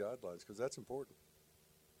follow these guidelines? Because that's important.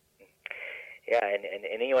 Yeah, and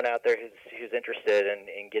anyone out there who's interested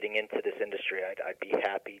in getting into this industry, I'd be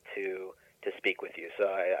happy to speak with you. So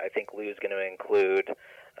I think Lou's going to include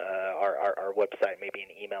our website, maybe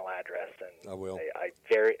an email address, and I will. I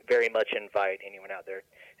very, very much invite anyone out there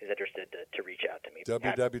who's interested to reach out to me.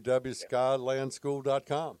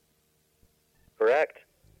 www.skylandschool.com. Correct.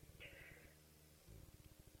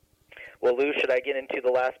 Well, Lou, should I get into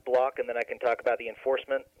the last block and then I can talk about the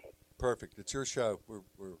enforcement? Perfect. It's your show. We're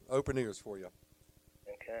open ears for you.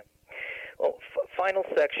 Okay. Well, final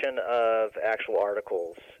section of actual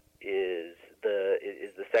articles is the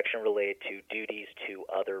section related to duties to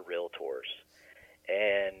other realtors,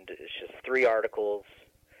 and it's just 3 articles.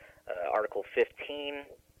 Article 15.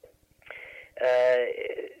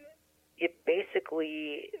 It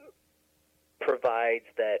basically provides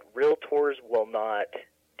that realtors will not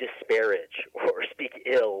disparage or speak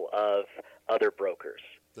ill of other brokers.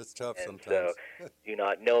 That's tough And sometimes. so do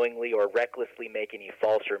not knowingly or recklessly make any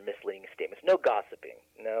false or misleading statements. No gossiping.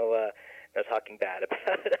 No talking bad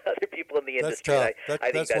about other people in the industry. That's tough.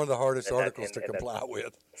 I think That's one of the hardest articles to comply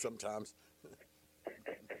with sometimes.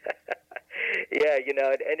 Yeah,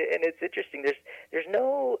 and it's interesting. There's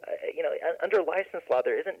no, under license law,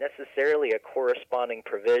 there isn't necessarily a corresponding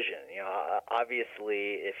provision.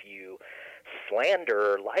 Obviously, if you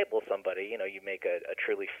slander or libel somebody, you make a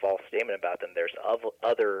truly false statement about them. There's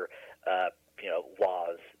other,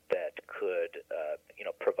 laws that could,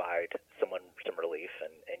 provide someone some relief,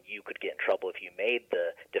 and you could get in trouble if you made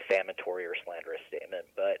the defamatory or slanderous statement.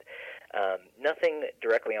 But nothing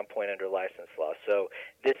directly on point under license law. So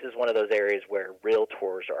this is one of those areas where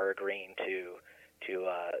realtors are agreeing to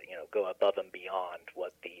go above and beyond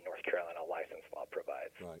what the North Carolina license law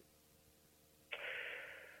provides. Right.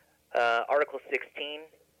 Article 16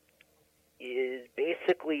 is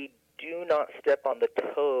basically do not step on the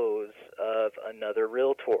toes of another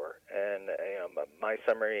realtor. And my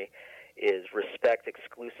summary is respect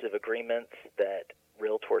exclusive agreements that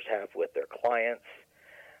realtors have with their clients.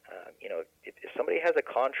 If somebody has a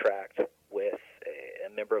contract with a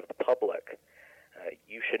member of the public,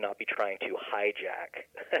 you should not be trying to hijack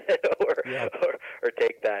or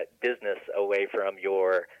take that business away from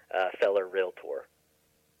your fellow realtor.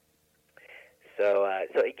 So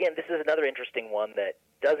again, this is another interesting one that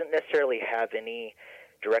doesn't necessarily have any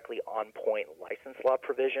directly on-point license law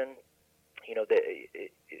provision.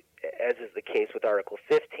 As is the case with Article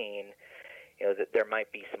 15, that there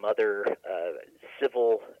might be some other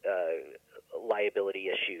civil liability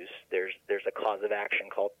issues. There's a cause of action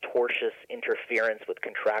called tortious interference with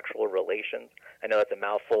contractual relations. I know that's a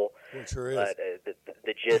mouthful, It sure is. but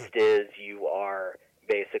the gist is you are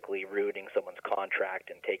basically ruining someone's contract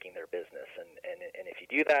and taking their business, and if you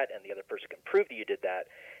do that, and the other person can prove that you did that,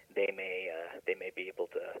 they may be able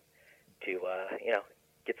to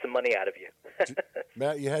get some money out of you.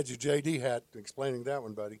 Matt, you had your JD hat explaining that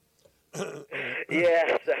one, buddy.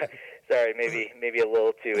 Yeah, sorry, maybe a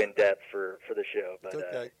little too in depth for the show, but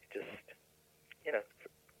okay. Just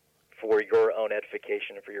for your own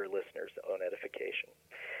edification and for your listeners' own edification.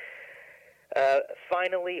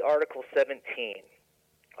 Finally, Article 17.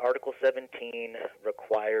 Article 17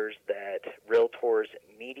 requires that realtors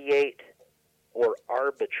mediate or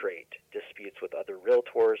arbitrate disputes with other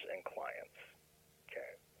realtors and clients.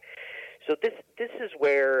 Okay, so this is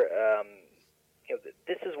where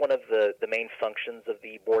this is one of the main functions of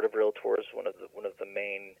the Board of Realtors. One of the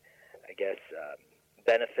main, I guess,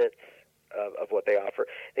 benefits of what they offer.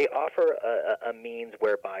 They offer a means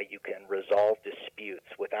whereby you can resolve disputes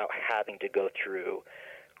without having to go through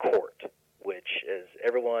court, which, as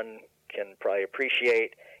everyone can probably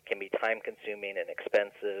appreciate, can be time-consuming and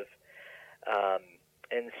expensive.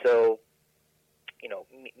 And so,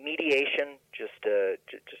 mediation, just to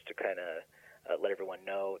kind of let everyone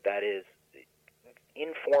know, that is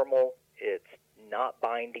informal. It's not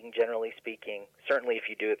binding, generally speaking. Certainly, if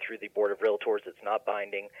you do it through the Board of Realtors, it's not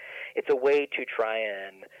binding. It's a way to try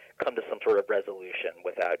and come to some sort of resolution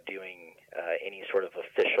without doing any sort of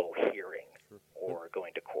official hearing or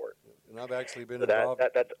going to court. And I've actually been So involved.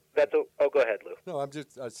 go ahead, Lou. No,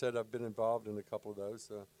 I said I've been involved in a couple of those.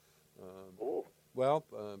 Ooh. Well,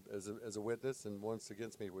 as a witness, and once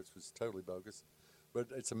against me, which was totally bogus. But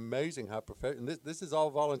it's amazing how professional. This is all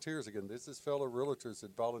volunteers again. This is fellow realtors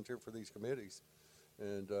that volunteer for these committees.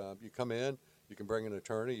 And you come in, you can bring an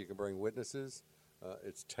attorney, you can bring witnesses.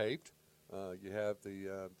 It's taped. You have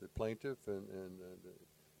the plaintiff, and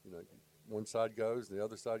one side goes, and the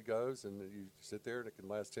other side goes, and you sit there, and it can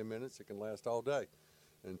last 10 minutes. It can last all day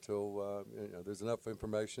until there's enough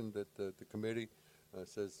information that the committee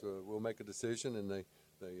says we'll make a decision, and they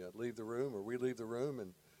leave the room, or we leave the room,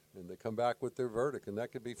 and they come back with their verdict, and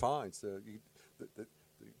that could be fines. So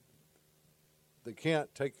they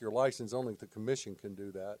can't take your license. Only the commission can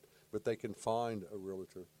do that, but they can fine a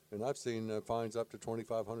realtor. And I've seen fines up to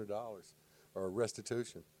 $2,500 or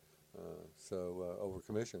restitution, over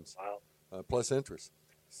commissions. Wow. Plus interest.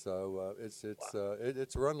 So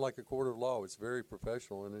it's run like a court of law. It's very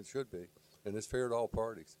professional, and it should be, and it's fair to all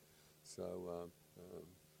parties. So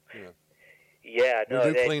Yeah, no,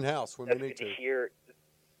 we do clean house when we need to. Hear.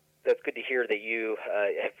 that's good to hear that you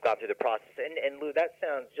have gone through the process. And Lou, that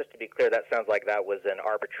sounds, just to be clear, that sounds like that was an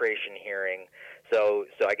arbitration hearing. So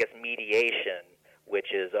I guess mediation,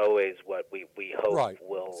 which is always what we hope Right.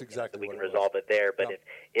 will, That's exactly that we what can it resolve was. it there. But Yep.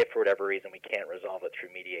 if for whatever reason we can't resolve it through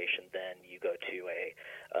mediation, then you go to a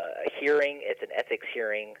hearing. It's an ethics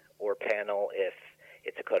hearing or panel if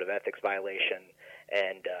it's a code of ethics violation.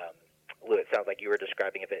 And Lou, it sounds like you were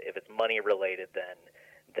describing if it's money related, then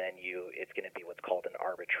it's going to be what's called an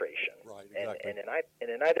arbitration. Right, exactly. And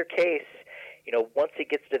in either case, once it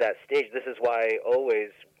gets to that stage, this is why I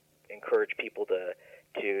always encourage people to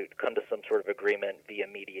come to some sort of agreement via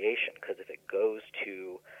mediation, because if it goes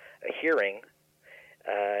to a hearing,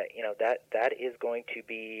 that is going to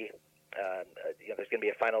be there's going to be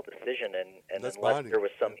a final decision, and That's unless binding. there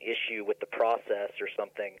was some issue with the process or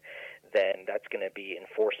something, then that's going to be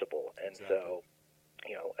enforceable. And Exactly. so,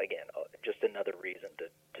 again, just another reason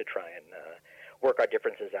to try and work our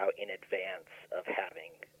differences out in advance of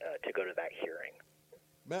having to go to that hearing.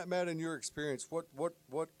 Matt, in your experience, what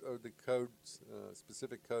are the codes,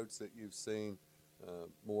 specific codes that you've seen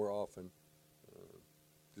more often,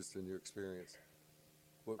 just in your experience?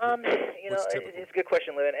 What's typical? It's a good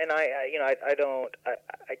question, Lou, and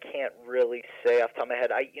I can't really say off the top of my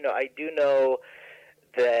head. I do know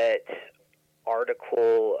that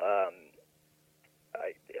article.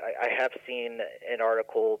 I have seen an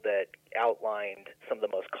article that outlined some of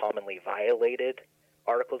the most commonly violated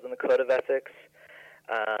articles in the Code of Ethics.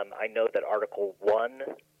 I know that Article 1,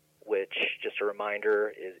 which, just a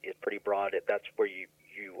reminder, is pretty broad. That's where you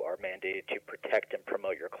are mandated to protect and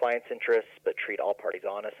promote your client's interests, but treat all parties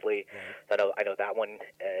honestly. Right. I know that one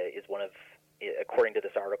is one of, according to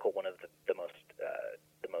this article, one of the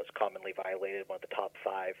most commonly violated, one of the top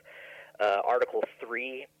 5. Article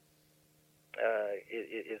 3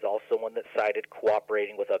 is also one that's cited,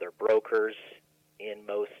 cooperating with other brokers in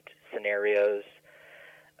most scenarios.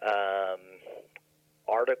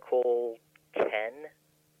 Article 10,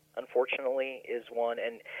 unfortunately, is one,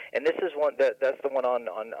 and this is one that's the one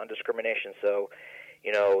on discrimination. So,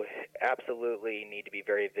 absolutely need to be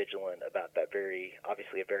very vigilant about that.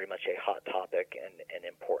 Obviously, very much a hot topic and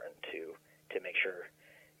important to make sure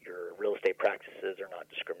your real estate practices are not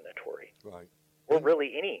discriminatory. Right. Or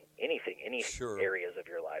really anything, Sure. areas of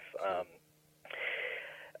your life. Sure.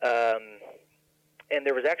 And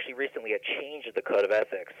there was actually recently a change of the Code of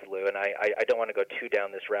Ethics, Lou, and I don't want to go too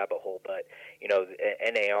down this rabbit hole, but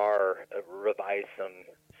NAR revised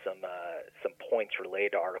some points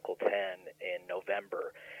related to Article 10 in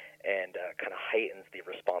November, and kind of heightens the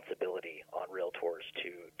responsibility on realtors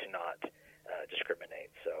to not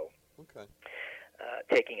discriminate. So, Okay.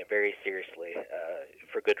 Taking it very seriously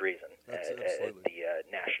for good reason at the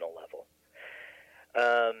national level.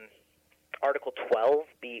 Article 12,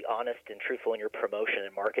 be honest and truthful in your promotion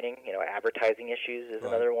and marketing. Advertising issues is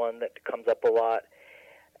another one that comes up a lot.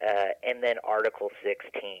 And then Article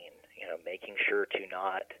 16, making sure to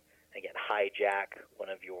not, again, hijack one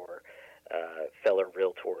of your fellow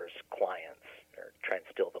realtors' clients or try and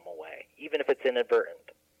steal them away, even if it's inadvertent.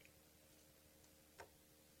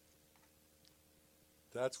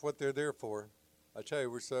 That's what they're there for. I tell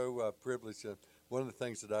you, we're so privileged. One of the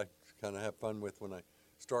things that I kind of have fun with when I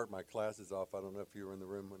start my classes off, I don't know if you were in the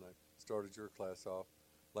room when I started your class off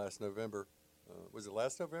last November. Was it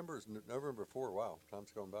last November or was it November before? Wow,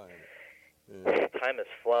 time's gone by. Yeah. Time has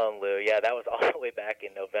flown, Lou. Yeah, that was all the way back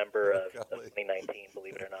in November of 2019,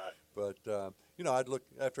 believe it or not. But, I'd look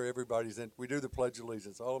after everybody's in. We do the Pledge of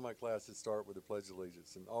Allegiance. All of my classes start with the Pledge of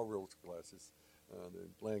Allegiance, and all realtor classes.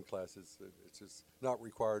 The land classes, it's just not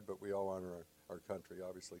required, but we all honor our country,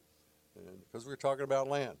 obviously. And because we're talking about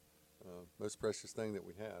land, most precious thing that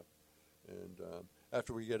we have. And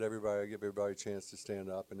after we get everybody, I give everybody a chance to stand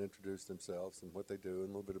up and introduce themselves and what they do and a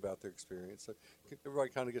little bit about their experience. So everybody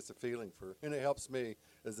kind of gets a feeling for, and it helps me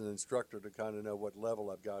as an instructor to kind of know what level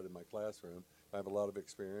I've got in my classroom. I have a lot of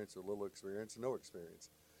experience or little experience or no experience,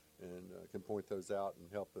 and can point those out and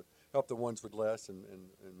help the ones with less and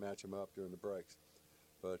match them up during the breaks.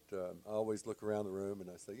 But I always look around the room and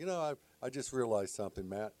I say, I just realized something,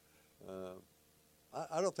 Matt.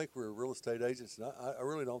 I don't think we're real estate agents, and I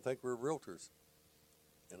really don't think we're realtors.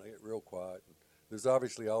 And I get real quiet. And there's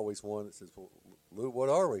obviously always one that says, well, Lou, what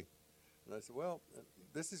are we? And I said, well,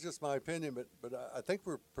 this is just my opinion, but I think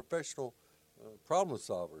we're professional problem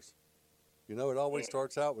solvers. It always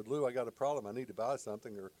starts out with, Lou, I got a problem, I need to buy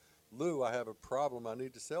something, or Lou, I have a problem, I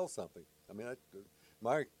need to sell something. I mean,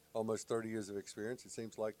 my almost 30 years of experience, it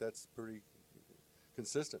seems like that's pretty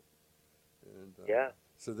consistent. And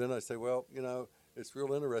so then I say, well, it's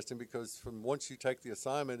real interesting because from once you take the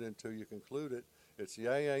assignment until you conclude it, It's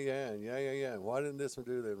and yeah. And why didn't this one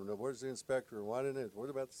do that? And where's the inspector? And why didn't it? What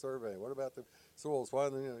about the survey? What about the soils? Why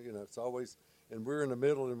didn't it's always, and we're in the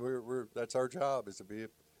middle, and we're that's our job, is to be a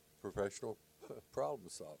professional problem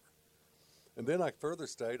solver. And then I further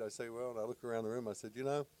state, I say, well, and I look around the room, I said,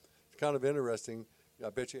 it's kind of interesting. I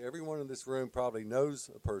bet you everyone in this room probably knows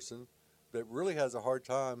a person that really has a hard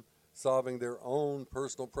time solving their own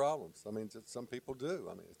personal problems. I mean, some people do.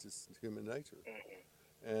 I mean, it's just human nature.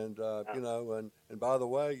 And, and by the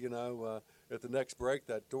way, at the next break,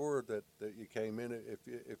 that door that you came in,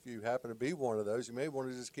 if you happen to be one of those, you may want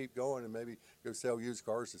to just keep going and maybe go sell used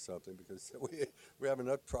cars or something, because we have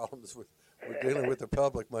enough problems with dealing with the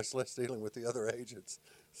public, much less dealing with the other agents.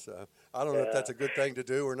 So I don't know if that's a good thing to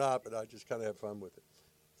do or not, but I just kind of have fun with it.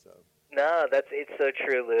 So. No, it's so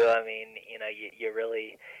true, Lou. I mean, you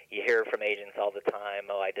really hear from agents all the time.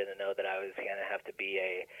 Oh, I didn't know that I was going to have to be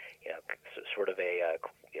a sort of a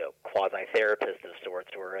quasi therapist of sorts,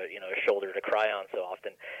 or a shoulder to cry on so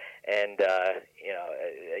often. And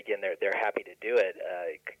again, they're happy to do it.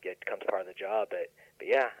 It becomes part of the job, but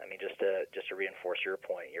yeah, I mean, just to reinforce your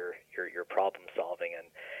point, your problem solving, and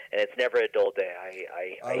it's never a dull day.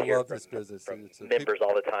 I hear love this business. From members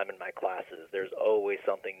all the time in my classes. There's always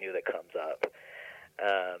something new that comes up,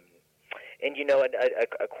 and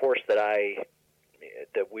a course that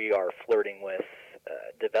we are flirting with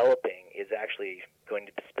developing is actually going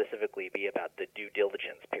to specifically be about the due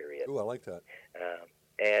diligence period. Ooh, I like that.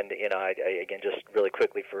 And I again, just really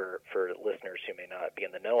quickly for listeners who may not be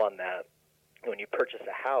in the know on that, when you purchase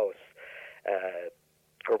a house,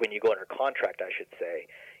 or when you go under contract, I should say,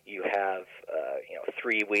 you have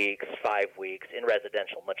 3 weeks, 5 weeks. In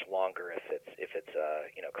residential, much longer if it's a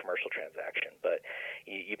commercial transaction. But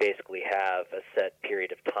you basically have a set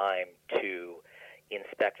period of time to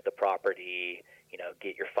inspect the property,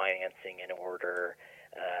 get your financing in order.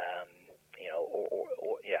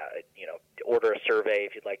 Order a survey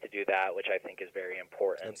if you'd like to do that, which I think is very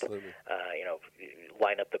important. Absolutely.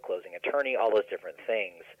 Line up the closing attorney, all those different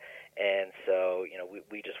things. And so,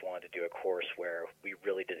 we just wanted to do a course where we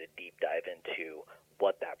really did a deep dive into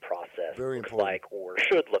what that process looks like or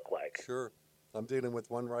should look like. Sure. I'm dealing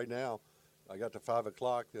with one right now. I got to 5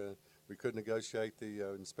 o'clock. We couldn't negotiate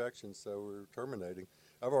the inspection, so we're terminating.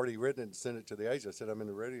 I've already written it and sent it to the agent. I said, I'm in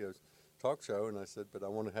the radio talk show, and I said, but I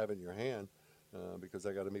want to have it in your hand because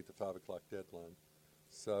I got to meet the 5 o'clock deadline.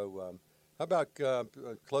 So how about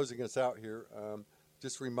closing us out here?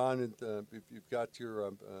 Just reminding, if you've got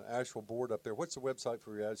your Asheville board up there, what's the website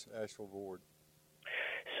for your Asheville board?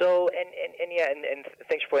 So, and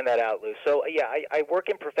thanks for pointing that out, Lou. So, I work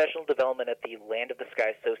in professional development at the Land of the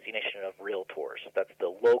Sky Association of Realtors. That's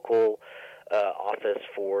the local office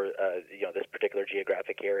for this particular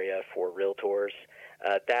geographic area for realtors.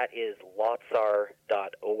 That is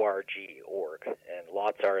lotsar.org. And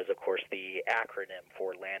LOTSAR is, of course, the acronym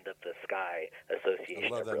for Land of the Sky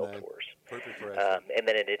Association of Realtors. Perfect for and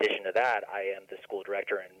then in addition to that, I am the school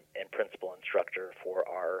director and principal instructor for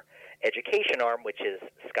our education arm, which is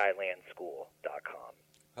skylandschool.com.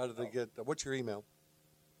 How do they get, what's your email?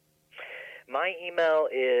 My email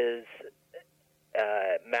is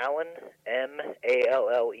Mallen,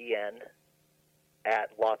 M-A-L-L-E-N,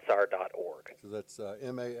 at lotsar.org. So that's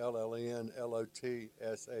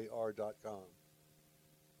MALLENLOTSAR.com.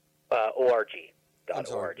 org.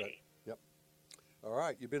 Yep. All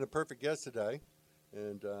right. You've been a perfect guest today,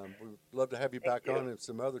 and we'd love to have you back on in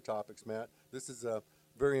some other topics, Matt. This is a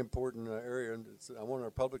very important area, and I want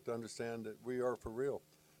our public to understand that we are for real,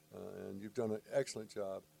 and you've done an excellent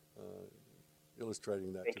job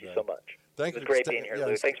illustrating that today. Thank you so much. Thank you. It was great being here,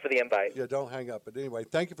 Lou. Thanks for the invite. Yeah, don't hang up. But anyway,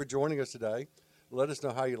 thank you for joining us today. Let us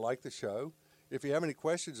know how you like the show. If you have any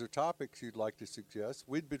questions or topics you'd like to suggest,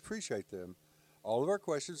 we'd appreciate them. All of our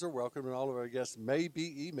questions are welcome, and all of our guests may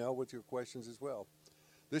be emailed with your questions as well.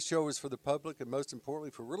 This show is for the public and, most importantly,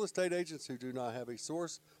 for real estate agents who do not have a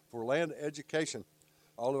source for land education.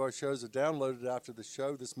 All of our shows are downloaded after the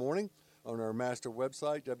show this morning on our master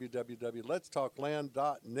website,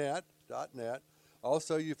 www.letstalkland.net.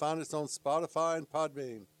 Also, you find us on Spotify and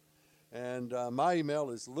Podbean. And my email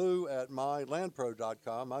is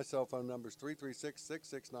lou@mylandpro.com. My cell phone number is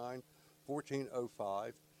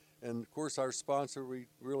 336-669-1405. And, of course, our sponsor, we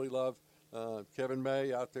really love Kevin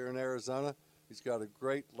May out there in Arizona. He's got a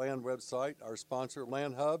great land website. Our sponsor,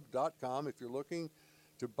 landhub.com. If you're looking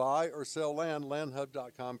to buy or sell land,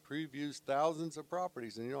 landhub.com previews thousands of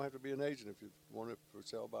properties. And you don't have to be an agent if you want it for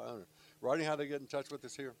sale by owner. Rodney, how do they get in touch with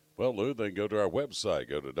us here? Well, Lou, they can go to our website,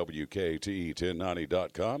 go to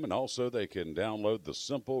WKTE1090.com, and also they can download the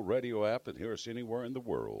Simple Radio app and hear us anywhere in the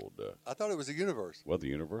world. I thought it was a universe. Well, the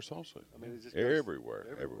universe also. I mean, it just goes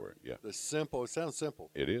everywhere. Yeah. The simple. It sounds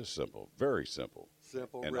simple. It is simple, very simple.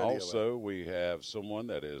 Simple And radio also, we have someone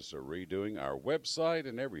that is redoing our website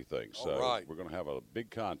and everything. So right. we're going to have a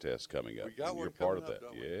big contest coming up. We got and one you're part of coming up,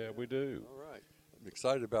 that. don't we? Yeah, we do. All right. I'm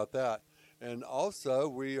excited about that. And also,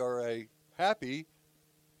 we are a happy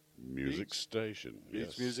Music Beach- station. Beach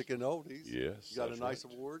Yes. Music and Oldies. Yes. You got a that's nice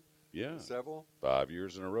right. award. Yeah. Several. 5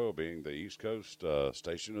 years in a row being the East Coast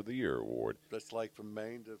Station of the Year award. That's like from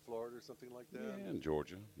Maine to Florida or something like that. Yeah, in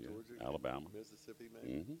Georgia. Yeah. Georgia, Alabama. Mississippi,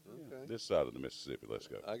 maybe. Yeah. Okay. This side of the Mississippi. Let's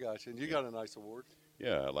go. I got you. And you got a nice award.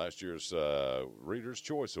 Yeah, last year's Reader's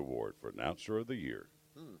Choice Award for Announcer of the Year.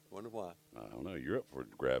 Wonder why. I don't know. You're up for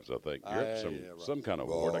grabs, I think. You're up for Yeah, right. some kind of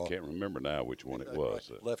award. I can't remember now which one it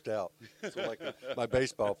was. Left out. It's like my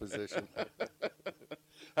baseball position.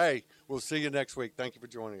 Hey, we'll see you next week. Thank you for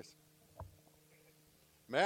joining us.